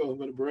here I go, I'm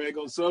going to brag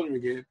on Southern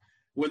again.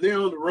 When they're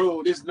on the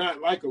road, it's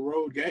not like a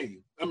road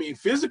game. I mean,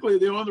 physically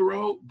they're on the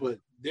road, but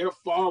they're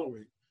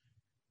following.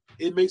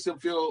 It makes them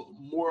feel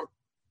more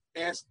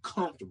as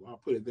comfortable, I'll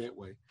put it that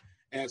way,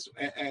 as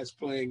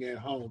playing at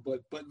home.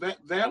 But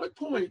valid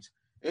points.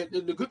 And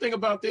the good thing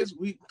about this,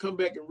 we can come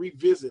back and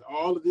revisit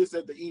all of this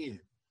at the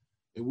end.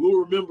 And we'll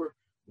remember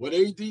what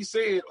AD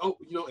said. Oh,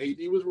 you know, AD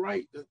was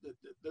right.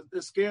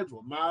 The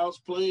schedule, Miles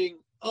playing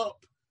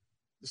up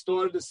the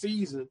start of the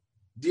season,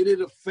 did it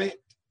affect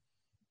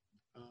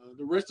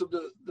the rest of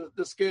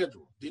the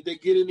schedule? Did they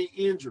get any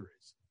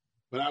injuries?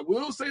 But I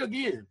will say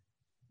again,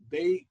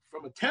 they,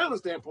 from a talent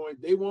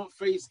standpoint, they won't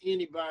face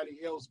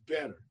anybody else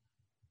better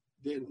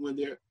than when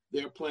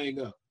they're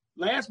playing up.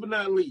 Last but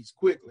not least,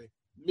 quickly,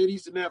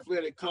 Mid-Eastern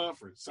Athletic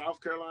Conference.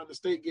 South Carolina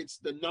State gets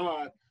the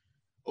nod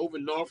over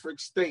Norfolk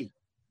State.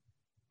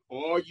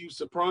 Are you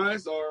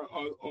surprised, or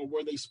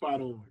were they spot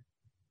on?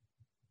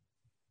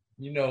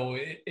 You know,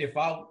 if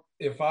I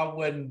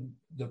wasn't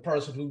the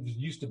person who's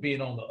used to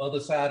being on the other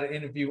side of the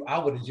interview, I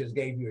would have just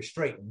gave you a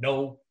straight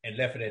no and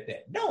left it at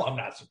that. No, I'm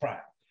not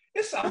surprised.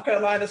 It's South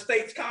Carolina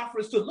State's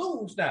conference to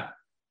lose now.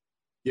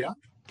 Yeah.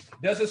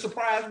 Does it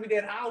surprise me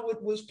that Howard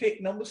was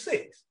picked number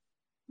 6?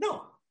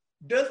 No.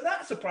 Does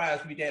not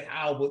surprise me that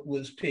Howard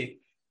was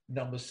picked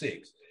number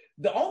 6.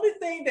 The only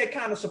thing that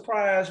kind of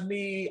surprised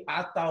me,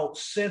 I thought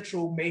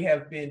Central may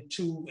have been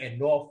 2 and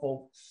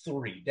Norfolk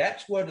 3.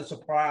 That's where the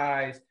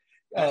surprise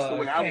That's the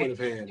way I would have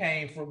had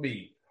came for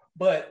me.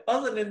 But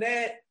other than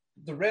that,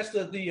 the rest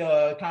of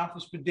the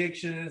conference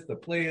predictions, the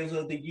players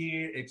of the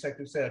year, et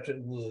cetera,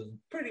 was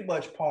pretty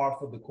much par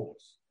for the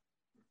course.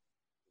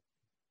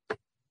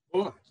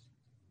 Boy,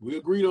 we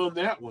agreed on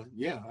that one.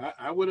 Yeah,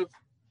 I would have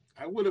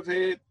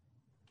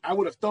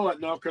thought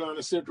North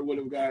Carolina Central would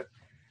have got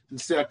in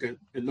second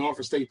and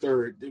Norfolk State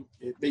third.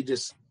 They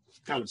just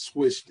kind of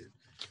switched it.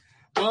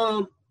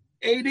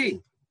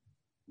 AD,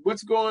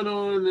 what's going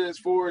on as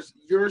far as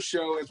your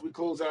show as we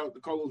close out the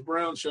Carlos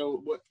Brown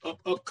show? What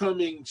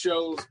upcoming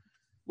shows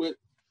with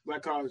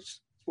Black College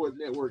Sports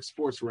Network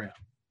Sports Wrap?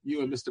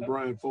 You and Mr.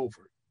 Brian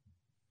Fulford.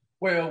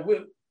 Well,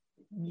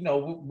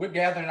 we're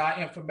gathering our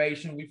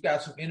information. We've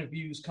got some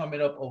interviews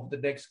coming up over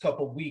the next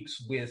couple of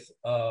weeks with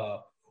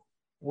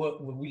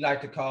what we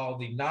like to call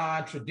the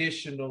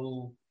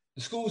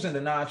schools in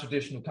the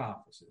non-traditional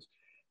conferences.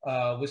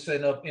 We're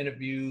setting up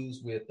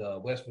interviews with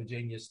West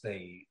Virginia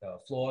State,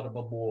 Florida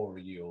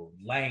Memorial,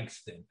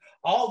 Langston,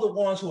 all the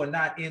ones who are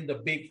not in the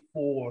Big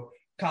Four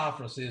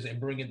conferences, and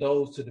bringing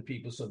those to the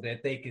people so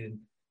that they can,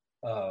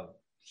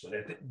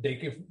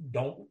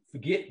 don't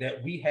forget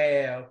that we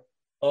have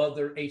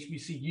other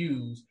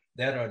HBCUs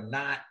that are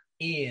not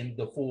in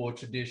the 4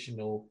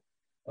 traditional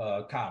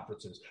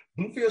conferences.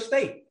 Bluefield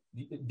State.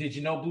 Did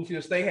you know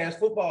Bluefield State has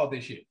football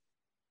this year?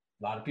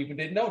 A lot of people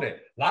didn't know that.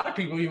 A lot of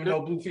people even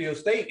know Bluefield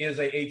State is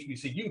a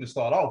HBCU to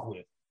start off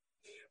with,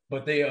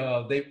 but they're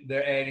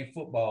adding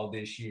football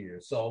this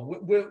year. So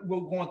we're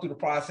going through the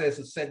process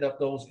of setting up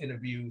those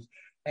interviews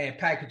and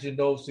packaging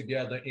those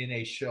together in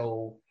a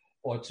show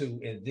or two,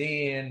 and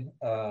then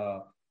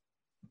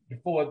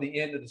before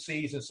the end of the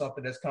season,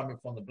 something that's coming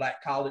from the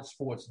Black College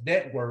Sports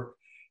Network.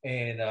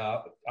 And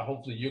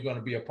hopefully you're going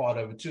to be a part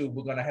of it too.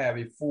 We're going to have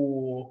a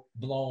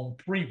full-blown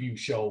preview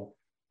show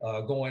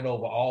going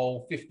over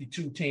all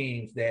 52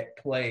 teams that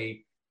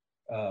play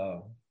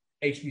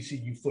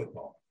HBCU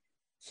football.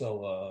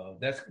 So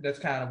that's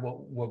kind of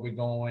what we're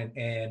going.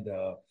 And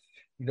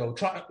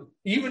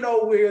even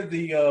though we're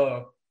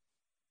the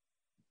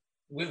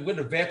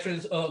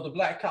veterans of the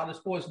Black College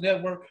Sports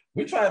Network,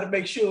 we try to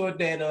make sure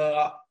that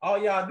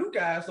all y'all new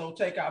guys don't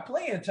take our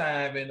playing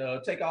time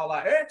and take all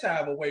our air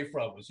time away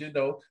from us. I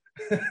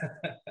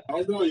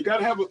know you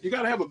gotta have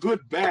a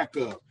good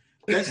backup.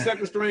 That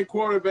second string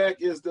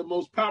quarterback is the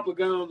most popular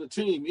guy on the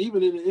team,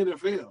 even in the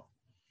NFL.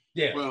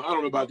 Yeah. Well, I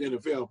don't know about the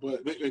NFL,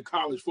 but in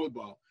college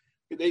football,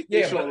 they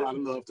show a lot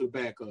of love to the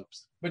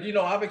backups. But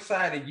I'm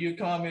excited. You're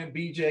coming.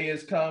 BJ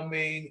is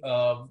coming.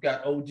 We've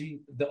got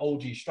the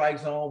OG Strike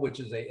Zone, which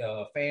is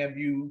a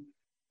FAMU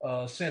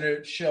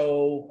centered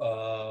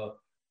show.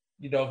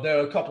 There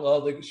are a couple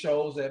of other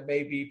shows that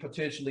may be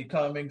potentially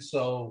coming.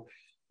 So,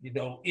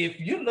 if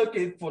you're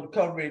looking for the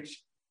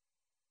coverage,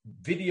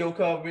 video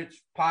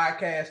coverage,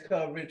 podcast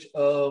coverage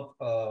of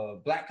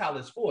Black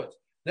College sports,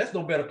 that's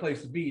no better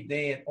place to be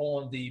than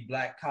on the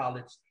Black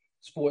College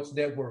Sports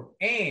Network.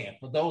 And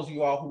for those of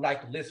you all who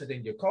like to listen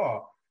in your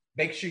car,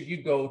 make sure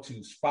you go to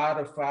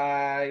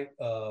Spotify,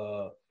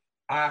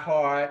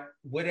 iHeart,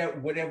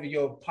 whatever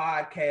your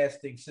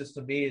podcasting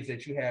system is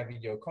that you have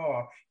in your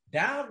car.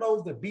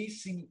 Download the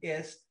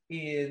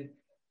BCSN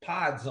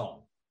Pod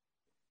Zone.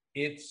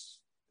 It's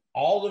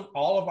all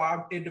of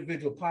our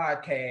individual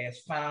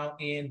podcasts found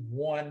in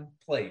one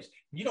place.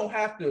 You don't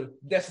have to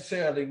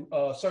necessarily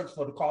search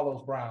for the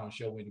Carlos Brown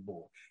Show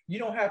anymore. You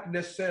don't have to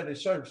necessarily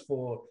search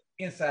for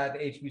Inside the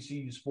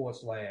HBCU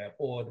Sports Lab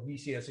or the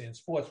BCSN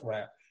Sports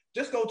Wrap.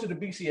 Just go to the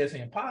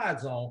BCSN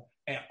Pod Zone,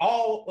 and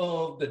all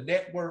of the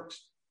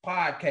network's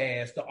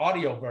podcasts, the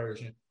audio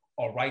version,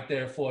 are right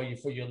there for you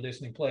for your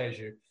listening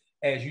pleasure.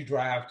 As you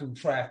drive through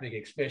traffic,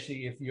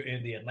 especially if you're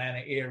in the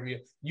Atlanta area,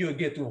 you'll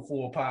get through a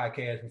full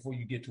podcast before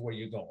you get to where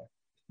you're going.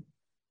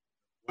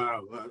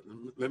 Wow.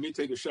 Let me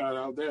take a shot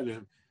out there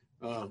then.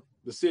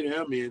 The city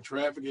I'm in,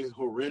 traffic is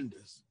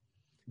horrendous.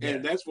 Yeah.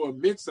 And that's for a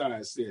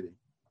mid-sized city.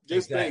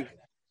 Just think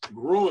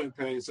growing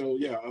pains. So,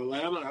 yeah,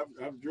 Atlanta,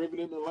 I've driven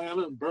in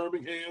Atlanta and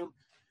Birmingham.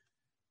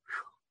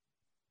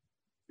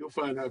 You'll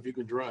find out if you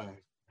can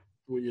drive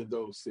when you're in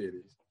those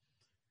cities.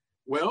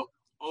 Well,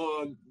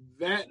 on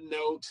that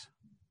note,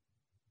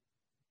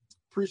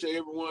 appreciate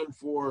everyone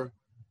for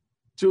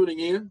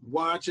tuning in,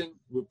 watching.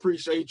 We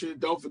appreciate you.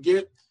 Don't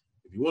forget,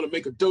 if you want to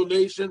make a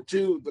donation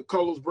to the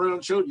Carlos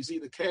Brown Show, you see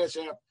the Cash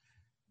App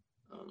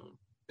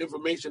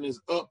information is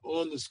up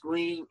on the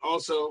screen.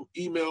 Also,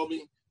 email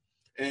me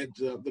at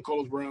the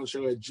Carlos Brown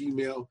Show at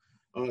gmail.com.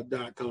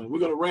 We're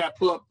going to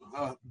wrap up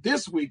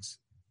this week's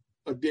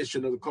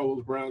edition of the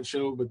Carlos Brown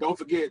Show, but don't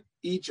forget,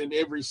 each and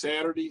every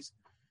Saturdays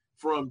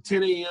from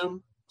 10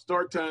 a.m.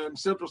 start time,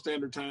 Central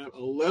Standard Time,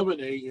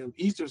 11 a.m.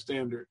 Eastern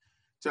Standard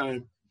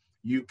Time,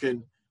 you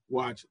can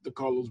watch the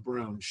Carlos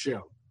Brown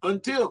Show.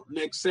 Until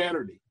next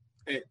Saturday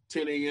at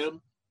 10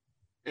 a.m.,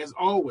 as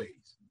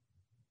always,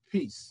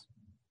 peace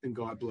and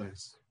God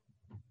bless.